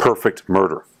perfect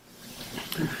murder.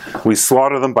 We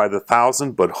slaughter them by the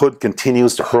thousand, but Hood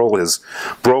continues to hurl his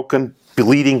broken,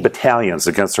 bleeding battalions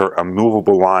against our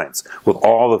immovable lines with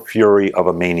all the fury of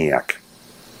a maniac.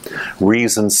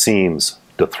 Reason seems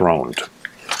dethroned.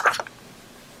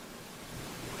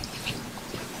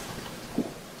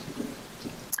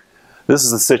 This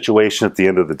is the situation at the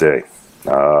end of the day.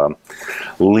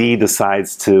 Lee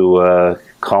decides to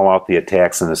call out the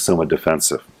attacks and assume a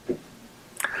defensive.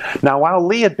 Now, while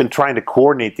Lee had been trying to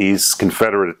coordinate these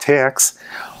Confederate attacks,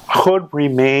 Hood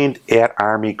remained at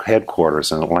Army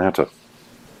headquarters in Atlanta.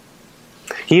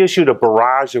 He issued a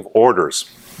barrage of orders,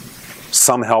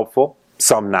 some helpful,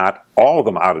 some not, all of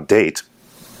them out of date.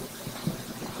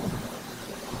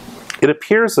 It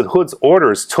appears that Hood's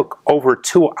orders took over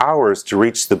 2 hours to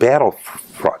reach the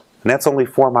battlefront, and that's only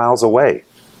 4 miles away.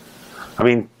 I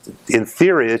mean, in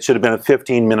theory, it should have been a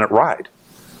 15-minute ride.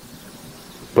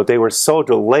 But they were so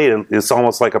delayed, it's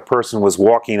almost like a person was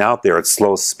walking out there at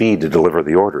slow speed to deliver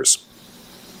the orders.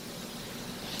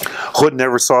 Hood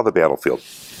never saw the battlefield.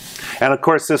 And of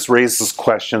course, this raises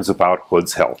questions about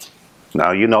Hood's health.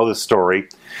 Now, you know the story.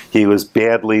 He was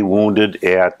badly wounded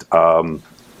at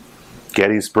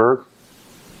Gettysburg,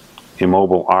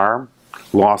 immobile arm,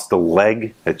 lost a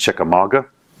leg at Chickamauga.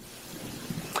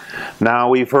 Now,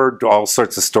 we've heard all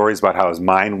sorts of stories about how his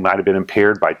mind might have been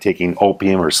impaired by taking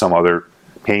opium or some other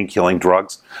pain-killing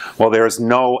drugs. Well, there is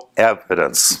no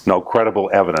evidence, no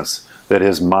credible evidence, that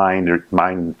his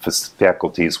mind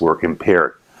faculties were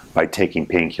impaired by taking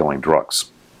pain-killing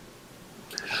drugs.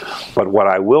 But what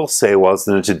I will say was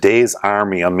that in today's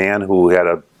Army, a man who had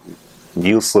a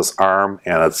useless arm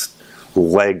and a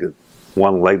leg,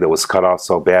 one leg that was cut off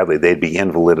so badly, they'd be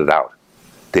invalided out.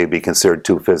 They'd be considered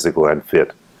too physical and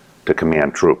fit to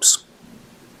command troops.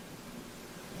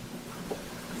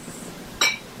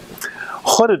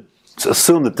 Hood had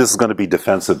assumed that this is going to be a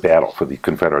defensive battle for the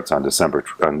Confederates on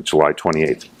July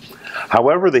 28th.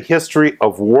 However, the history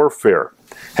of warfare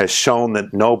has shown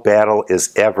that no battle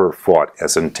is ever fought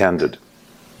as intended.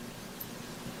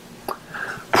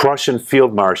 Prussian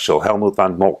Field Marshal Helmuth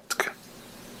von Moltke,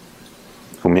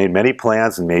 who made many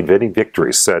plans and made many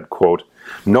victories, said, quote,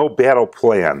 no battle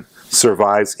plan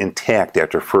survives intact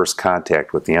after first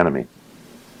contact with the enemy.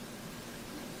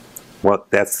 Well,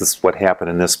 that's what happened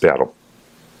in this battle.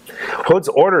 Hood's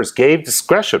orders gave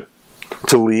discretion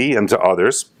to Lee and to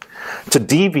others to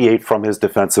deviate from his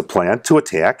defensive plan to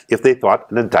attack if they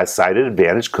thought a decided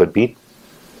advantage could be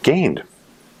gained.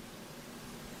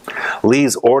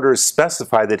 Lee's orders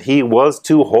specified that he was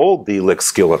to hold the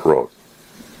Lickskillet Road,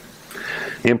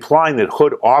 implying that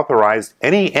Hood authorized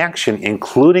any action,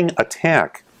 including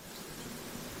attack,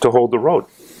 to hold the road.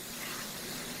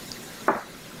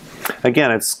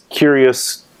 Again, it's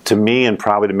curious to me and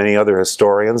probably to many other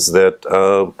historians that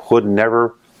Hood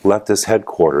never left his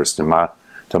headquarters to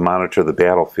monitor the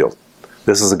battlefield.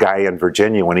 This is a guy in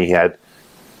Virginia when he had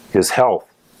his health,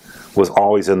 was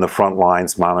always in the front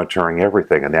lines monitoring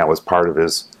everything, and that was part of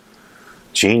his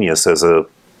genius as a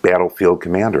battlefield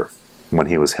commander when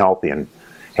he was healthy and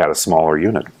had a smaller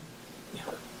unit.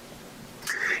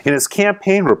 In his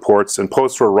campaign reports and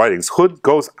post-war writings, Hood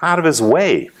goes out of his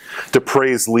way to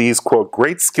praise Lee's, quote,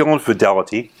 great skill and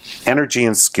fidelity, energy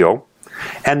and skill,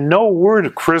 and no word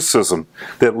of criticism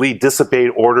that Lee disobeyed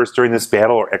orders during this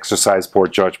battle or exercised poor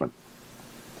judgment.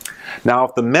 Now,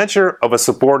 if the measure of a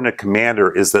subordinate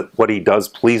commander is that what he does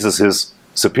pleases his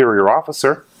superior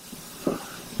officer,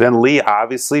 then Lee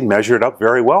obviously measured up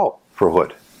very well for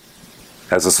Hood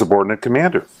as a subordinate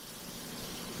commander.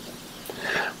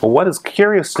 But what is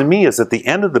curious to me is at the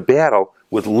end of the battle,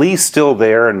 with Lee still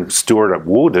there and Stuart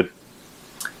wounded,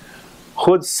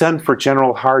 Hood sent for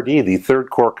General Hardee, the 3rd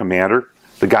Corps commander,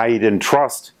 the guy he didn't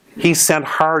trust. He sent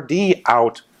Hardee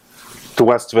out to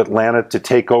west of Atlanta to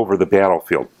take over the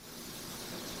battlefield.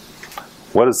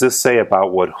 What does this say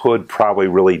about what Hood probably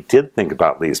really did think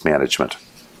about Lee's management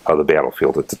of the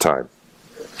battlefield at the time?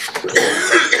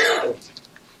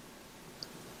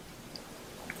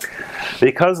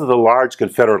 Because of the large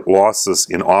Confederate losses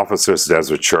in officers at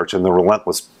Ezra Church and the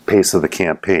relentless pace of the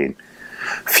campaign,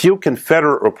 few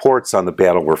Confederate reports on the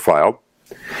battle were filed,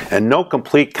 and no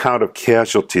complete count of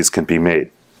casualties can be made.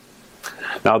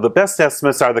 Now, the best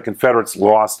estimates are the Confederates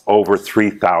lost over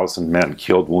 3,000 men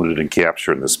killed, wounded, and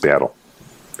captured in this battle,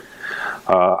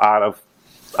 out of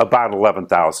about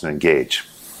 11,000 engaged.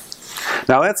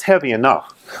 Now, that's heavy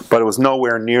enough, but it was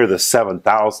nowhere near the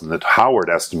 7,000 that Howard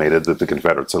estimated that the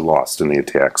Confederates had lost in the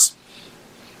attacks.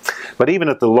 But even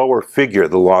at the lower figure,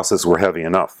 the losses were heavy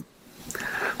enough.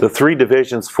 The 3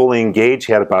 divisions fully engaged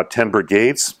had about 10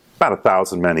 brigades, about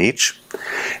 1,000 men each,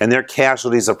 and their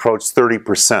casualties approached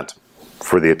 30%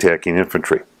 for the attacking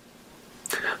infantry.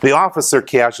 The officer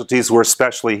casualties were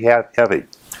especially heavy.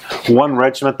 One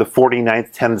regiment, the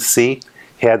 49th Tennessee,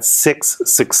 had 6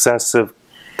 successive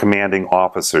commanding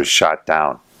officers shot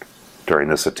down during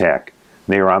this attack.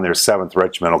 And they were on their 7th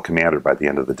regimental commander by the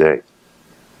end of the day.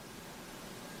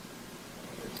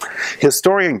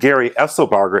 Historian Gary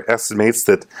Esselbarger estimates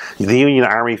that the Union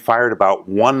Army fired about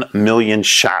 1 million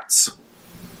shots,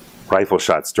 rifle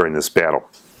shots, during this battle.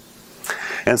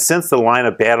 And since the line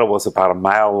of battle was about a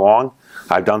mile long,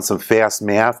 I've done some fast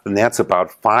math, and that's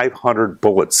about 500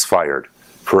 bullets fired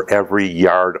for every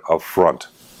yard of front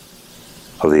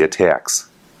of the attacks.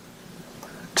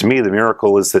 To me, the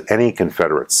miracle is that any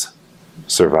Confederates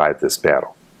survived this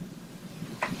battle.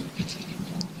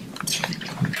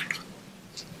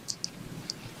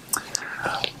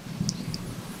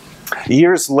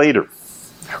 Years later,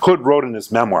 Hood wrote in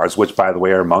his memoirs, which, by the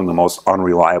way, are among the most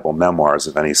unreliable memoirs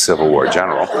of any Civil War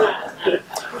general,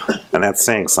 and that's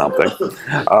saying something.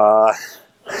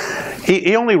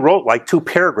 He only wrote like 2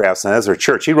 paragraphs on Ezra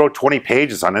Church. He wrote 20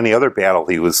 pages on any other battle.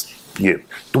 He was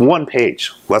 1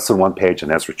 page, less than 1 page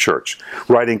on Ezra Church,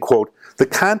 writing, quote, "The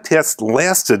contest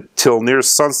lasted till near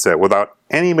sunset without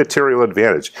any material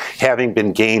advantage having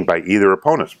been gained by either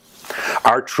opponent.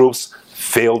 Our troops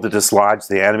failed to dislodge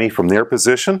the enemy from their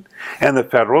position, and the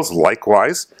Federals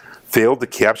likewise failed to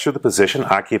capture the position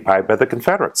occupied by the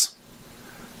Confederates."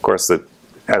 Of course, the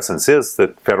essence is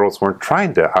that Federals weren't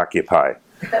trying to occupy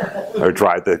or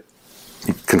drive the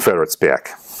Confederates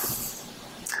back.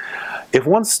 If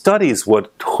one studies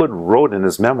what Hood wrote in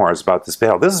his memoirs about this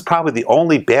battle, this is probably the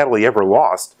only battle he ever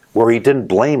lost where he didn't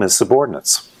blame his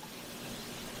subordinates.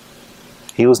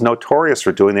 He was notorious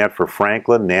for doing that for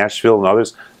Franklin, Nashville, and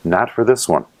others, not for this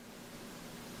one.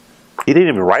 He didn't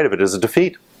even write of it as a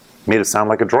defeat. He made it sound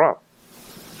like a draw.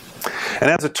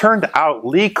 And as it turned out,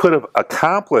 Lee could have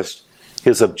accomplished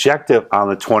his objective on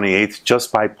the 28th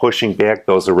just by pushing back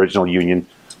those original Union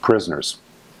prisoners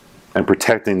and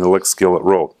protecting the Lickskillet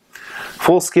Road.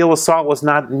 Full-scale assault was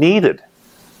not needed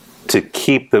to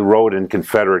keep the road in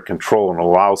Confederate control and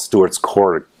allow Stuart's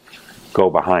corps to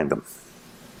go behind them.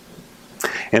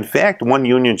 In fact, one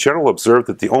Union general observed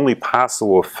that the only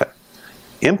possible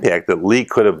impact that Lee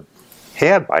could have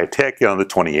had by attacking on the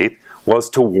 28th was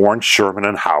to warn Sherman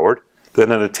and Howard that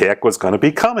an attack was going to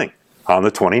be coming on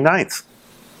the 29th.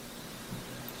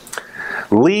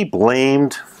 Lee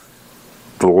blamed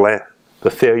the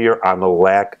failure on the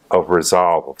lack of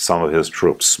resolve of some of his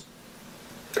troops.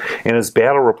 In his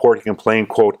battle report, he complained,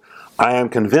 quote, "I am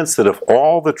convinced that if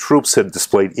all the troops had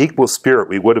displayed equal spirit,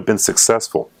 we would have been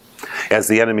successful, as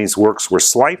the enemy's works were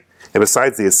slight, and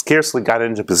besides, they had scarcely got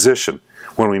into position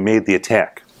when we made the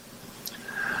attack."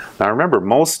 Now remember,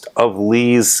 most of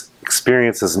Lee's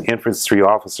experience as an infantry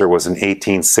officer was in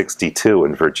 1862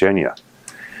 in Virginia,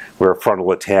 where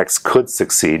frontal attacks could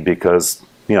succeed because,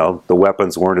 you know, the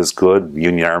weapons weren't as good, the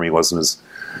Union Army wasn't as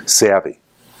savvy.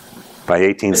 By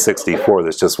 1864,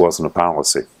 this just wasn't a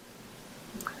policy.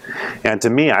 And to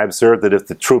me, I observed that if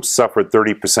the troops suffered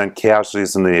 30%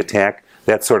 casualties in the attack,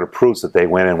 that sort of proves that they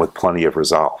went in with plenty of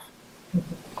resolve.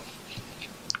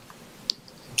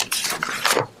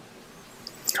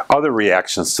 Other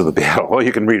reactions to the battle, well,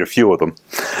 you can read a few of them.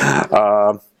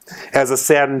 As a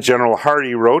saddened General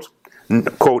Hardee wrote,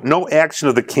 quote, "No action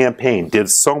of the campaign did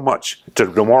so much to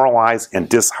demoralize and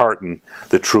dishearten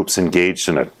the troops engaged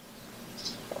in it."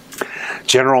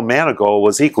 General Manigault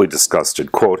was equally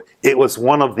disgusted, quote, "It was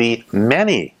one of the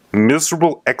many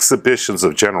miserable exhibitions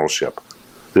of generalship,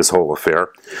 this whole affair,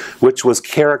 which was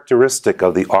characteristic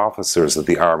of the officers of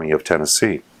the Army of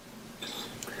Tennessee."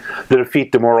 The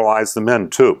defeat demoralized the men,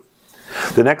 too.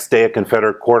 The next day, a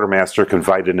Confederate quartermaster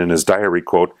confided in his diary,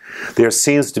 quote, "There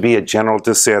seems to be a general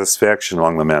dissatisfaction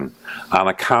among the men on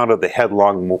account of the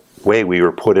headlong way we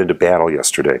were put into battle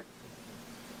yesterday."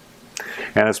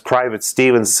 And as Private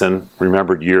Stevenson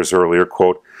remembered years earlier,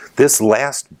 quote, "This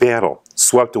last battle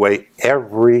swept away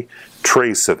every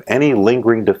trace of any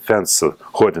lingering defense of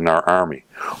Hood in our army,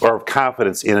 or of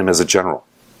confidence in him as a general.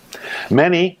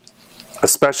 Many,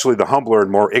 especially the humbler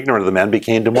and more ignorant of the men,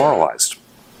 became demoralized.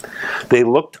 They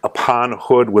looked upon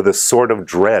Hood with a sort of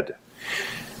dread,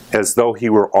 as though he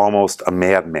were almost a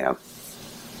madman."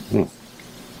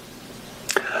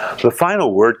 The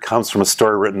final word comes from a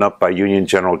story written up by Union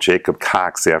General Jacob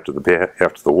Cox after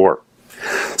the war.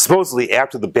 Supposedly,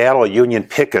 after the battle, a Union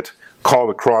picket called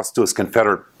across to his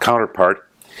Confederate counterpart,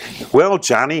 "Well,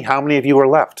 Johnny, how many of you are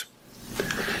left?"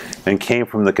 And came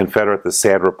from the Confederate the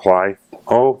sad reply,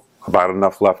 "Oh, about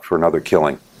enough left for another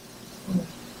killing."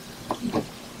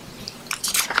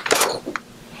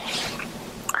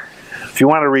 If you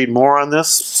want to read more on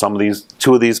this,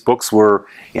 two of these books were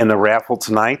in the raffle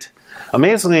tonight.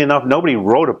 Amazingly enough, nobody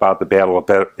wrote about the Battle of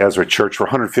Ezra Church for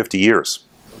 150 years.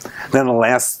 Then the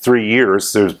last 3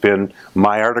 years, there's been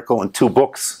my article and 2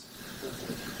 books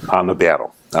on the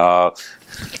battle.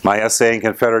 My essay in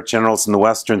Confederate Generals in the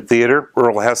Western Theater,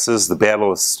 Earl Hess's The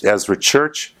Battle of Ezra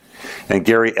Church, and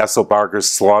Gary Esselbarger's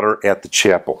Slaughter at the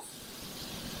Chapel.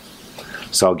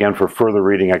 So again, for further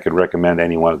reading, I could recommend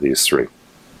any one of these 3.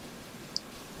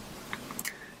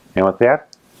 And with that,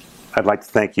 I'd like to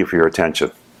thank you for your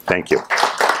attention. Thank you.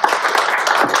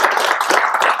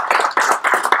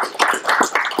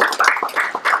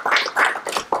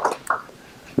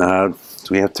 Do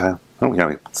we have time? Oh, we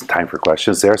have some time for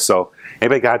questions there. So,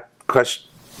 anybody got questions?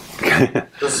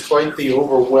 Despite the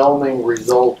overwhelming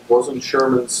result, wasn't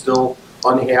Sherman still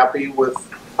unhappy with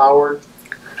Howard?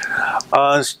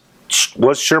 Was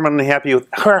Sherman unhappy with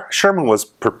her? Sherman was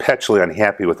perpetually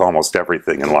unhappy with almost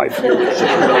everything in life.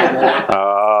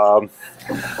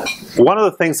 One of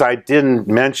the things I didn't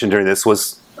mention during this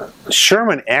was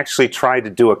Sherman actually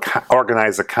tried to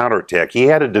organize a counterattack. He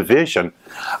had a division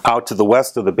out to the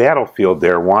west of the battlefield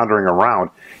there wandering around,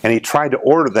 and he tried to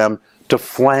order them to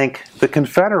flank the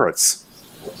Confederates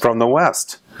from the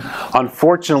west.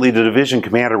 Unfortunately, the division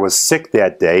commander was sick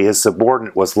that day. His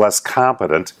subordinate was less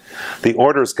competent. The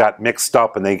orders got mixed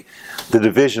up, and the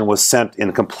division was sent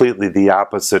in completely the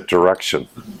opposite direction.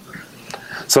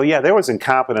 So yeah, there was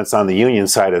incompetence on the Union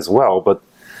side as well, but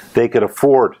they could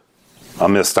afford a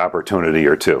missed opportunity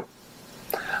or two.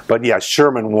 But yeah, if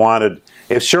Sherman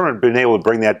had been able to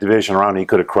bring that division around, he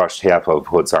could have crushed half of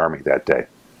Hood's army that day.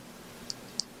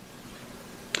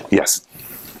 Yes?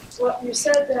 Well, you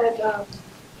said that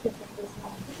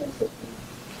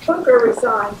Hooker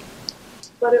resigned,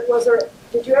 but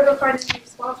did you ever find any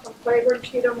response from Claiborne,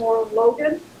 Cheatham, or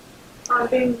Logan on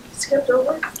being skipped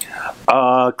over?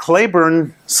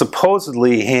 Claiborne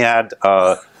supposedly had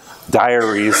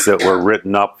diaries that were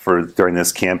written up during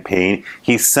this campaign.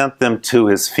 He sent them to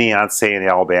his fiancée in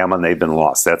Alabama, and they've been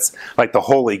lost. That's like the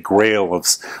holy grail of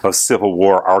Civil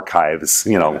War archives.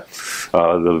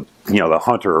 The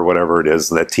Hunter or whatever it is,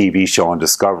 that TV show on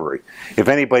Discovery. If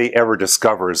anybody ever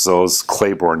discovers those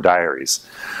Claiborne diaries,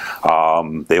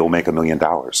 they will make $1 million.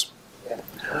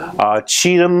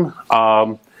 Cheatham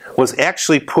was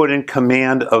actually put in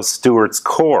command of Stuart's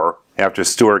corps after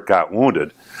Stuart got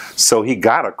wounded. So he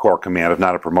got a corps command, if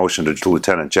not a promotion to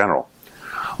lieutenant general.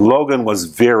 Logan was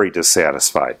very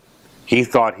dissatisfied. He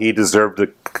thought he deserved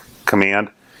the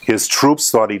command. His troops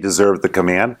thought he deserved the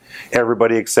command.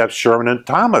 Everybody except Sherman and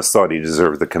Thomas thought he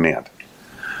deserved the command.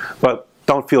 But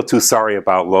don't feel too sorry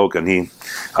about Logan. He,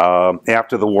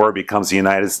 after the war, becomes a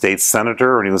United States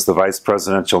Senator, and he was the vice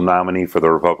presidential nominee for the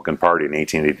Republican Party in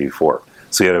 1884.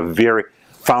 So he had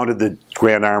founded the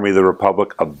Grand Army of the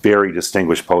Republic, a very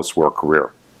distinguished post-war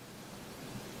career.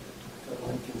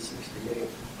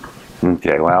 1968.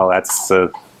 Okay, well, that's...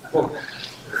 Thanks,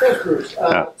 Bruce.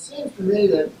 It seems to me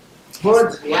that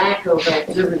Hood's lack of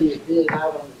activity of being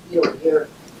out on the field here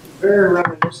is very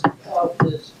reminiscent of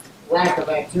his lack of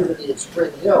activity at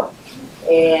Spring Hill,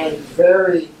 and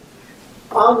very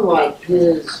unlike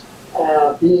his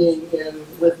being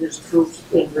with his troops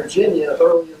in Virginia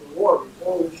early in the war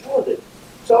before he was wounded.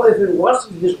 So if it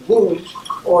wasn't his wounds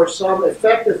or some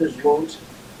effect of his wounds,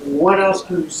 what else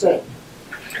can you say?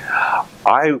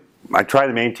 I try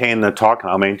to maintain the talk,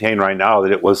 and I'll maintain right now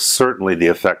that it was certainly the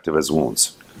effect of his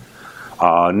wounds.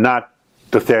 Not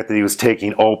the fact that he was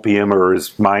taking opium or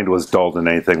his mind was dulled and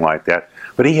anything like that,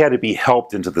 but he had to be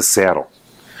helped into the saddle.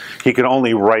 He could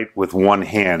only write with one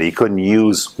hand. He couldn't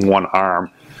use one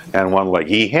arm and one leg.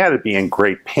 He had to be in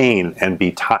great pain and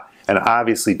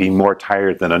obviously be more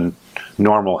tired than a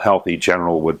normal, healthy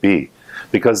general would be,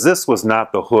 because this was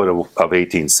not the Hood of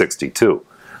 1862.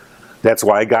 That's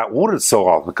why he got wounded so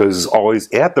often, because he's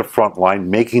always at the front line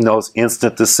making those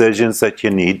instant decisions that you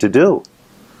need to do.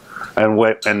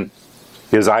 And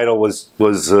his idol was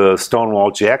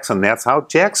Stonewall Jackson. That's how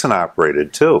Jackson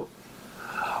operated too.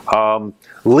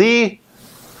 Lee,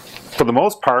 for the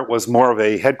most part, was more of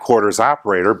a headquarters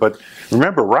operator, but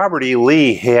remember, Robert E.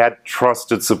 Lee had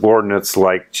trusted subordinates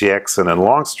like Jackson and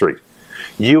Longstreet.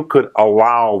 You could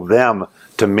allow them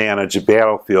to manage a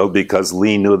battlefield because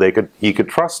Lee knew he could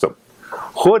trust them.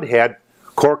 Hood had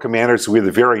corps commanders who were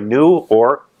either very new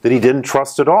or that he didn't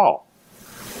trust at all.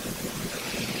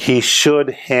 He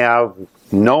should have,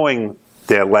 knowing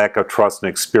that lack of trust and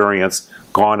experience,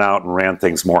 gone out and ran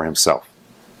things more himself.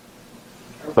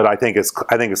 But I think it's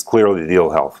clearly the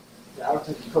ill health. I don't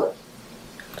think he could.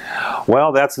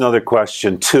 Well, that's another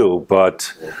question too,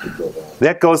 but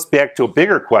that goes back to a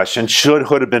bigger question. Should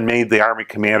Hood have been made the Army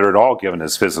commander at all given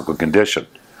his physical condition?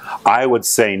 I would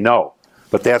say no,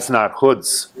 but that's not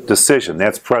Hood's decision.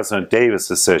 That's President Davis'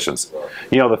 decisions.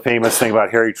 You know the famous thing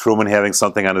about Harry Truman having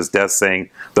something on his desk saying,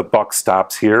 "The buck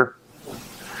stops here"?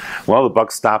 Well, the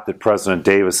buck stopped at President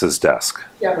Davis's desk.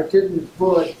 Yeah, but didn't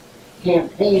Hood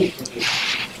campaign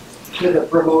for the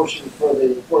promotion for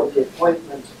the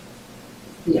appointment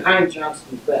behind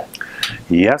Johnston's back?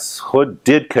 Yes, Hood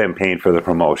did campaign for the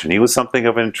promotion. He was something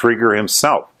of an intriguer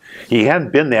himself. He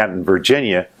hadn't been that in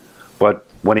Virginia, but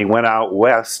when he went out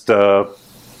west,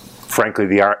 frankly,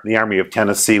 the Army of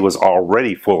Tennessee was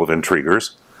already full of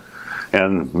intriguers,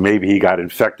 and maybe he got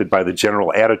infected by the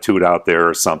general attitude out there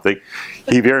or something.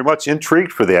 He very much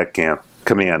intrigued for that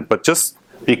command, but just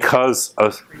because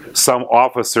some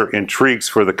officer intrigues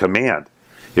for the command,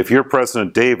 if you're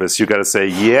President Davis, you got to say,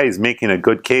 yeah, he's making a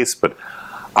good case, but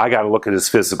I got to look at his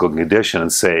physical condition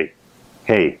and say,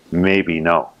 hey, maybe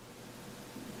no.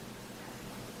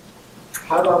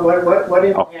 How about what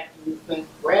impact do you think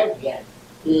Bragg had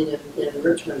being in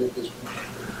Richmond at this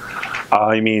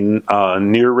point? You mean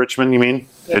near Richmond, you mean?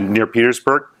 Yeah. Near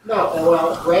Petersburg? No,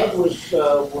 well, Bragg was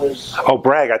Oh,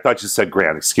 Bragg, I thought you said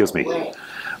Grant, excuse me. Bragg.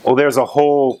 Well, there's a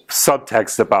whole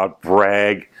subtext about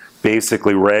Bragg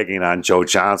basically ragging on Joe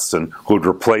Johnston, who'd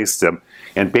replaced him,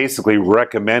 and basically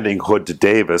recommending Hood to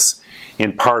Davis,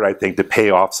 in part, I think, to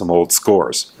pay off some old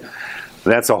scores.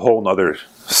 That's a whole nother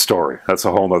story. That's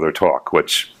a whole nother talk,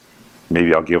 which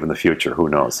maybe I'll give in the future. Who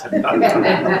knows?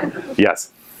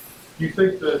 Yes? Do you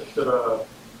think that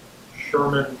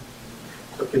Sherman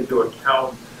took into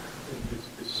account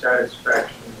his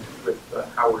dissatisfaction with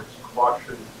Howard's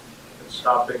caution in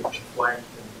stopping flank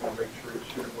and make sure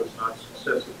Sherman was not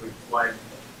successively flanked,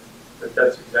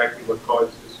 that's exactly what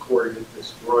caused his corps to get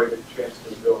destroyed at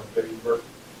Chancellorsville and Gettysburg?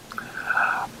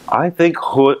 I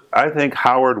think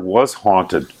Howard was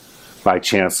haunted by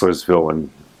Chancellorsville and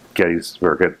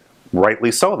Gettysburg, and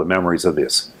rightly so, the memories of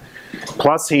this.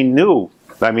 Plus he knew,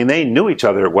 I mean, they knew each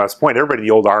other at West Point. Everybody in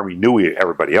the old Army knew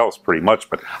everybody else pretty much,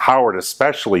 but Howard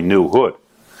especially knew Hood.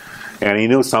 And he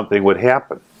knew something would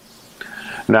happen.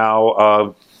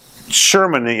 Now,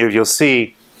 Sherman, if you'll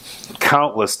see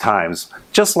countless times,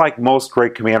 just like most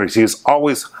great commanders, he was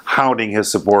always hounding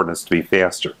his subordinates to be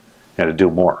faster and to do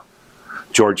more.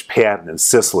 George Patton in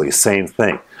Sicily, same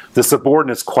thing. The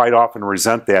subordinates quite often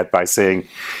resent that by saying,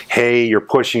 hey, you're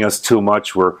pushing us too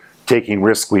much, we're taking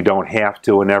risks we don't have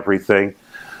to and everything.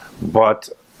 But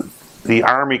the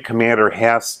Army commander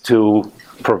has to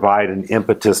provide an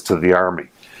impetus to the Army.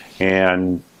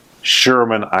 And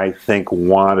Sherman, I think,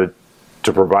 wanted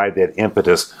to provide that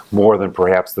impetus more than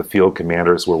perhaps the field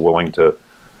commanders were willing to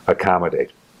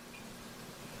accommodate.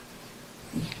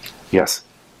 Yes?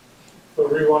 So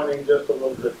rewinding just a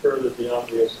little bit further beyond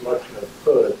the selection of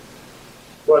Hood,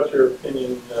 what's your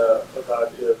opinion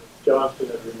about if Johnston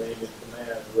had remained in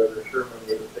command, whether Sherman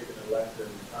would have taken Atlanta in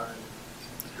time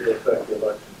to affect the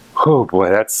election? Oh boy,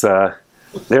 that's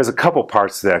there's a couple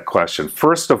parts to that question.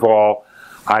 First of all,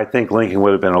 I think Lincoln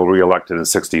would have been reelected in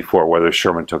 '64 whether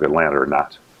Sherman took Atlanta or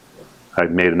not. I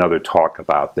made another talk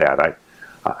about that.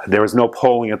 There was no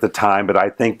polling at the time, but I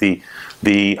think the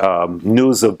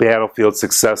news of battlefield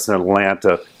success in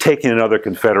Atlanta, taking another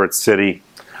Confederate city,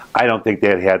 I don't think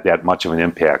that had that much of an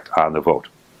impact on the vote.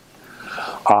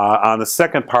 On the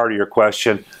second part of your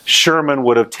question, Sherman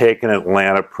would have taken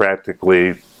Atlanta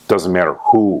practically, doesn't matter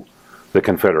who the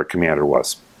Confederate commander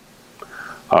was.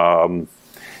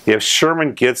 If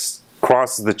Sherman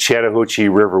crosses the Chattahoochee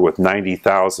River with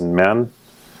 90,000 men,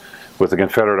 with the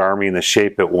Confederate Army in the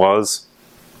shape it was,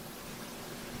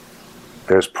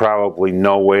 there's probably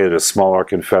no way that a smaller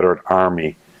Confederate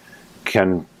Army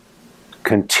can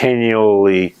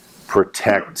continually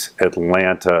protect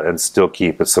Atlanta and still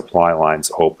keep its supply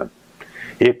lines open.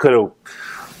 It could have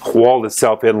walled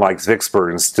itself in like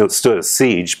Vicksburg and stood a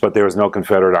siege, but there was no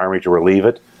Confederate Army to relieve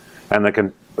it, and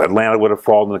Atlanta would have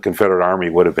fallen and the Confederate Army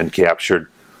would have been captured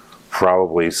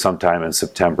probably sometime in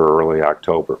September or early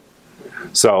October.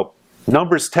 So,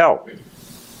 numbers tell.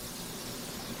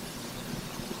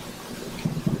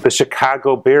 The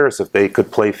Chicago Bears, if they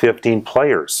could play 15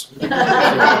 players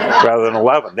rather than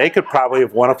 11, they could probably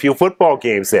have won a few football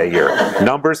games that year.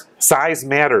 Numbers, size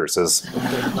matters, as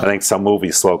I think some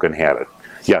movie slogan had it.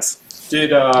 Yes?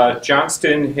 Did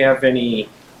Johnston have any,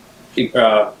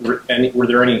 were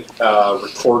there any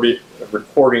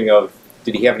recording of,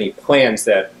 did he have any plans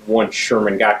that once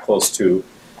Sherman got close to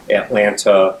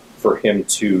Atlanta for him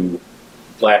to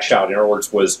lash out? In other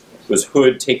words, was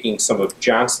Hood taking some of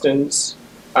Johnston's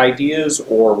ideas,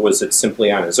 or was it simply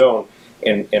on his own?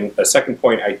 And a second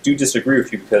point, I do disagree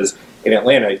with you, because in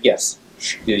Atlanta, yes,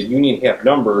 the Union had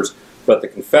numbers, but the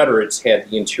Confederates had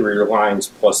the interior lines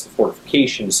plus the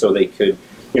fortifications, so they could,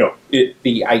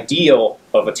 the ideal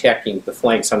of attacking the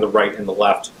flanks on the right and the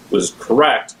left was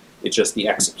correct. It's just the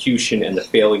execution and the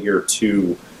failure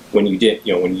to, when you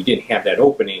didn't have that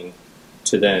opening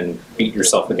to then beat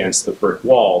yourself against the brick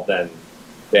wall, then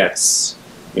that's,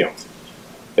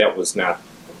 that was not,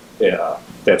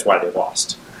 that's why they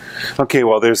lost. Okay,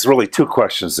 well, there's really two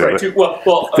questions there. Right,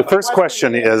 the first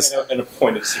question is... And a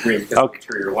point of disagreement because of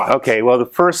interior lines. Okay, well, the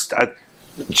first,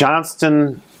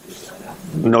 Johnston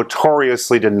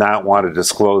notoriously did not want to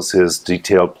disclose his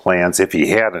detailed plans, if he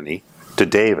had any, to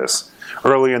Davis.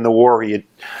 Early in the war, he had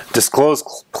disclosed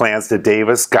plans to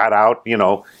Davis, got out,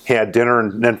 had dinner,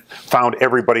 and then found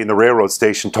everybody in the railroad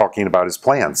station talking about his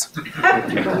plans.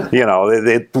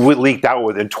 It leaked out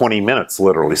within 20 minutes,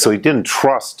 literally. So he didn't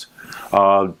trust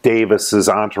Davis's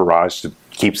entourage to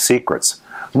keep secrets.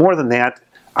 More than that,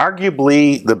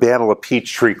 arguably the Battle of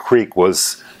Peachtree Creek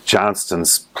was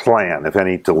Johnston's plan, if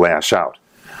any, to lash out.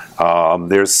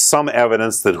 There's some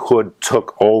evidence that Hood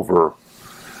took over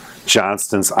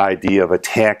Johnston's idea of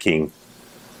attacking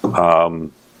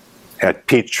at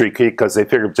Peachtree Creek because they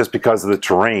figured just because of the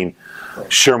terrain,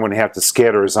 Sherman would have to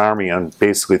scatter his army on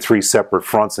basically 3 separate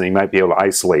fronts, and he might be able to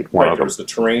isolate one of them. There was the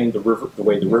terrain, the river, the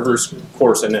way the rivers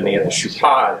course, and then they had the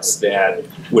chupods that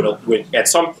would at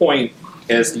some point,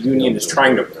 as the Union is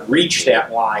trying to reach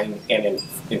that line and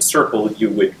encircle,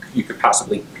 you could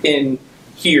possibly pin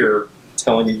here,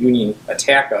 telling the Union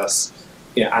attack us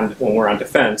when we're on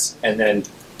defense, and then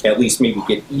at least maybe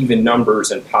get even numbers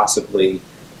and possibly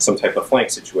some type of flank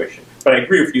situation. But I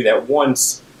agree with you that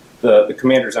once the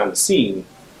commander's on the scene,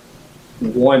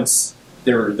 once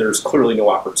there's clearly no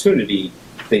opportunity,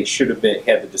 they should have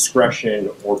had the discretion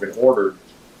or been ordered,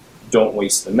 don't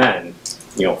waste the men,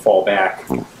 fall back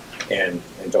and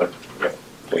don't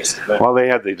waste the men. Well, they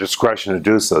had the discretion to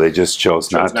do so, they just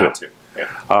chose not to.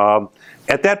 Yeah.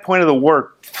 at that point of the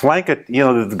war,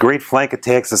 the great flank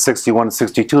attacks of 61 and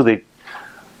 62, they,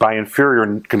 by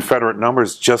inferior Confederate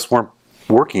numbers, just weren't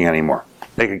working anymore.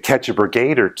 They could catch a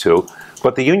brigade or two,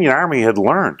 but the Union Army had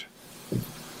learned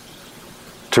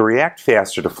to react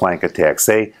faster to flank attacks.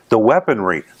 The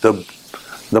weaponry,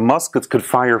 the muskets could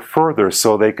fire further,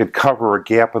 so they could cover a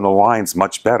gap in the lines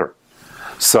much better.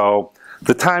 So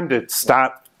the time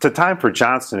for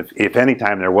Johnston, if any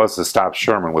time there was to stop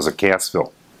Sherman, was at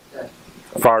Cassville,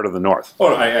 far to the north,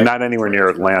 not anywhere near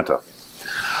Atlanta.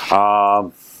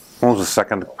 What was the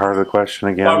second part of the question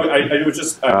again? Well,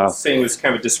 I was saying it was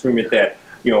kind of a disagreement that,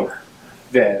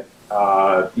 that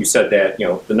you said that,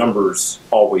 the numbers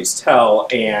always tell,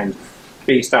 and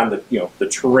based on the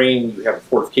terrain, you have a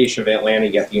fortification of Atlanta,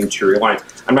 you got the interior lines.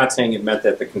 I'm not saying it meant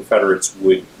that the Confederates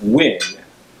would win,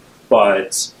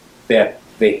 but that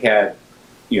they had,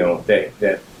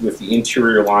 that with the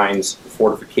interior lines, the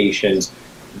fortifications,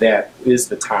 that is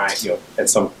the time, at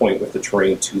some point with the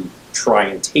terrain to try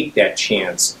and take that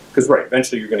chance. Because, right,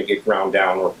 eventually you're going to get ground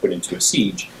down or put into a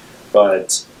siege.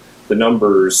 But the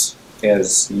numbers,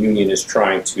 as the Union is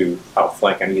trying to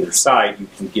outflank on either side, you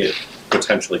can get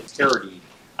potentially parity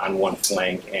on one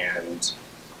flank and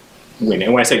win.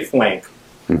 And when I say flank,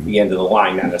 the end of the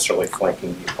line, not necessarily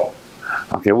flanking the opponent.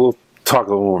 Okay, we'll talk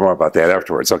a little more about that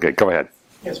afterwards. Okay, go ahead.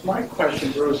 Yes, my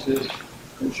question, Bruce, is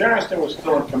when Johnston was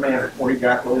still in command before he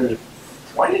got loaded,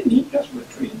 why didn't he just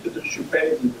retreat to the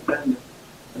Chupets and defend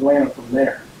Atlanta from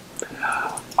there?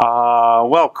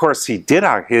 Well, of course, he did.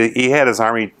 He had his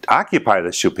army occupy the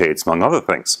Chupets, among other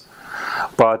things.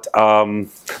 But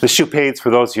the Chupets,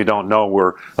 for those of you who don't know,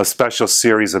 were a special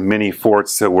series of mini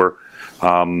forts that were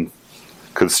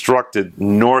constructed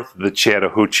north of the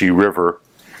Chattahoochee River,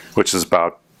 which is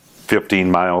about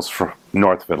 15 miles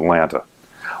north of Atlanta.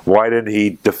 Why did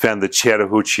he defend the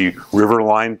Chattahoochee River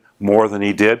line more than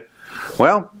he did?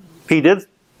 Well, he did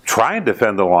try and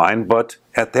defend the line, but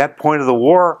at that point of the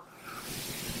war,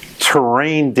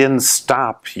 terrain didn't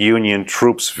stop Union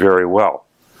troops very well.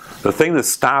 The thing that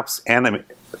stops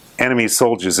enemy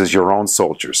soldiers is your own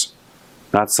soldiers,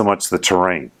 not so much the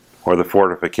terrain or the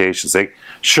fortifications.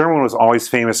 Sherman was always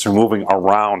famous for moving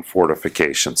around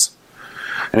fortifications.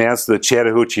 And as to the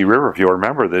Chattahoochee River, if you'll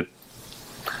remember that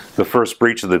the first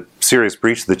serious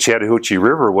breach of the Chattahoochee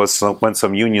River was when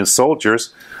some Union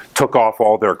soldiers took off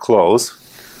all their clothes,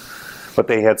 but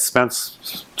they had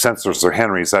Spencers or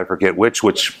Henrys, I forget which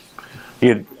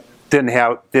you didn't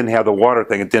have the water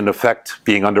thing. It didn't affect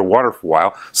being underwater for a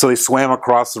while. So they swam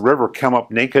across the river, came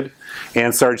up naked,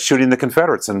 and started shooting the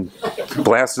Confederates and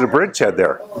blasted a bridgehead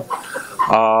there.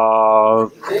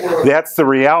 That's the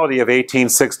reality of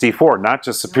 1864. Not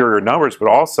just superior numbers, but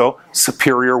also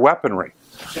superior weaponry.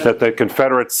 That the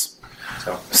Confederates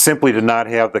simply did not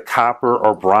have the copper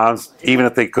or bronze, even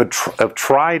if they could have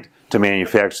tried to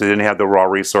manufacture, they didn't have the raw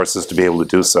resources to be able to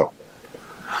do so.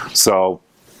 So,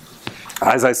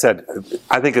 as I said,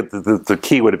 I think the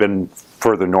key would have been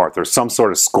further north, or some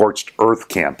sort of scorched earth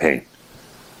campaign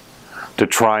to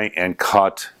try and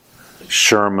cut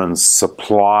Sherman's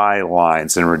supply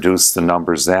lines and reduce the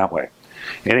numbers that way.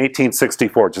 In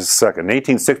 1864, just a second, in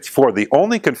 1864, the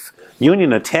only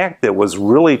Union attack that was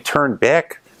really turned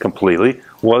back completely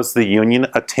was the Union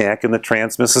attack in the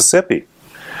Trans-Mississippi,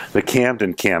 the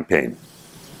Camden Campaign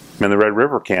and the Red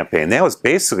River Campaign. That was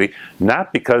basically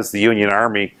not because the Union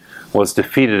Army was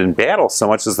defeated in battle so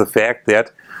much as the fact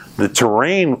that the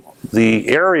terrain, the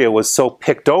area was so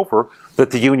picked over that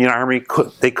the Union Army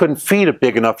couldn't feed a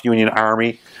big enough Union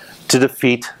Army to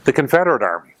defeat the Confederate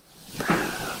Army.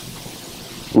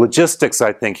 Logistics,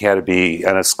 I think, had to be,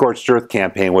 and a scorched earth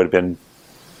campaign would have been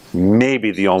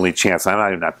maybe the only chance.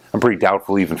 I'm pretty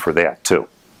doubtful even for that, too.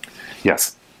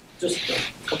 Yes? Just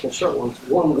a couple short ones.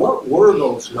 One, what were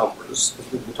those numbers?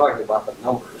 Because we've been talking about the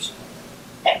numbers.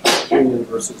 Union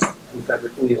versus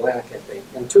Confederate in the Atlanta campaign.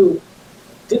 And two,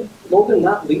 did Logan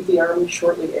not leave the Army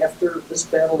shortly after this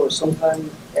battle or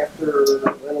sometime after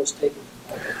Atlanta was taken?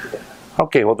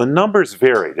 Okay, well, the numbers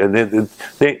varied, and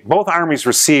both armies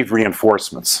received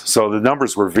reinforcements, so the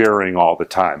numbers were varying all the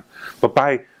time. But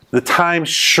by the time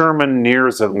Sherman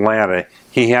nears Atlanta,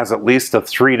 he has at least a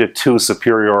 3-2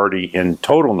 superiority in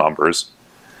total numbers,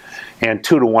 and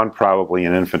 2-1 probably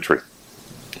in infantry.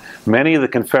 Many of the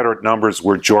Confederate numbers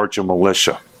were Georgia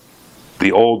militia,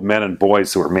 the old men and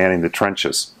boys who were manning the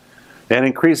trenches. That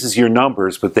increases your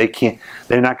numbers, but they're not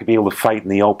going to be able to fight in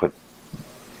the open.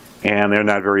 And they're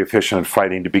not very efficient in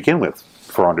fighting to begin with,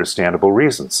 for understandable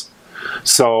reasons.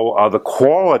 So the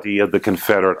quality of the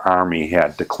Confederate Army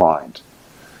had declined,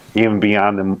 even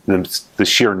beyond the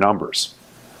sheer numbers.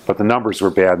 But the numbers were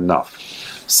bad enough.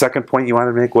 Second point you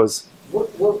wanted to make was?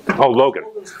 Oh, Logan.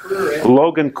 Logan's career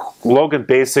ended. Logan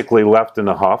basically left in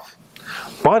a huff.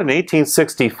 But in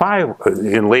 1865,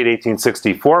 in late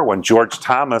 1864, when George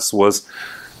Thomas was,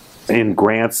 in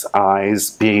Grant's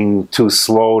eyes, being too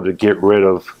slow to get rid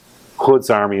of Hood's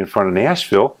army in front of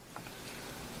Nashville,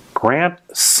 Grant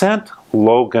sent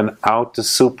Logan out to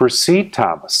supersede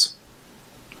Thomas.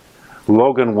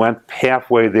 Logan went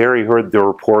halfway there. He heard the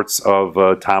reports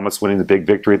of Thomas winning the big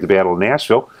victory at the Battle of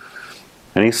Nashville,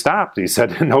 and he stopped. He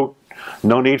said, no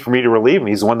need for me to relieve him.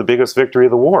 He's won the biggest victory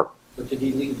of the war. But did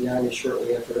he leave the army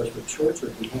shortly after Ezra Church, or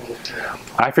did he handle it?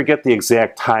 I forget the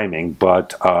exact timing,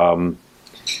 but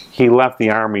he left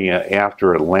the army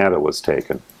after Atlanta was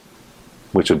taken,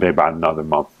 which would be about another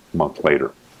month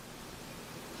later.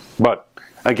 But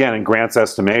again, in Grant's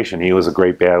estimation, he was a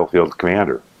great battlefield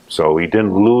commander. So he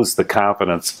didn't lose the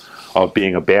confidence of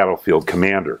being a battlefield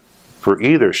commander for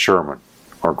either Sherman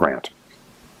or Grant.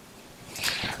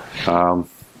 Other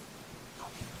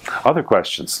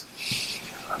questions?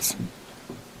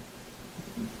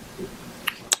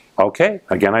 Okay,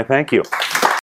 again, I thank you.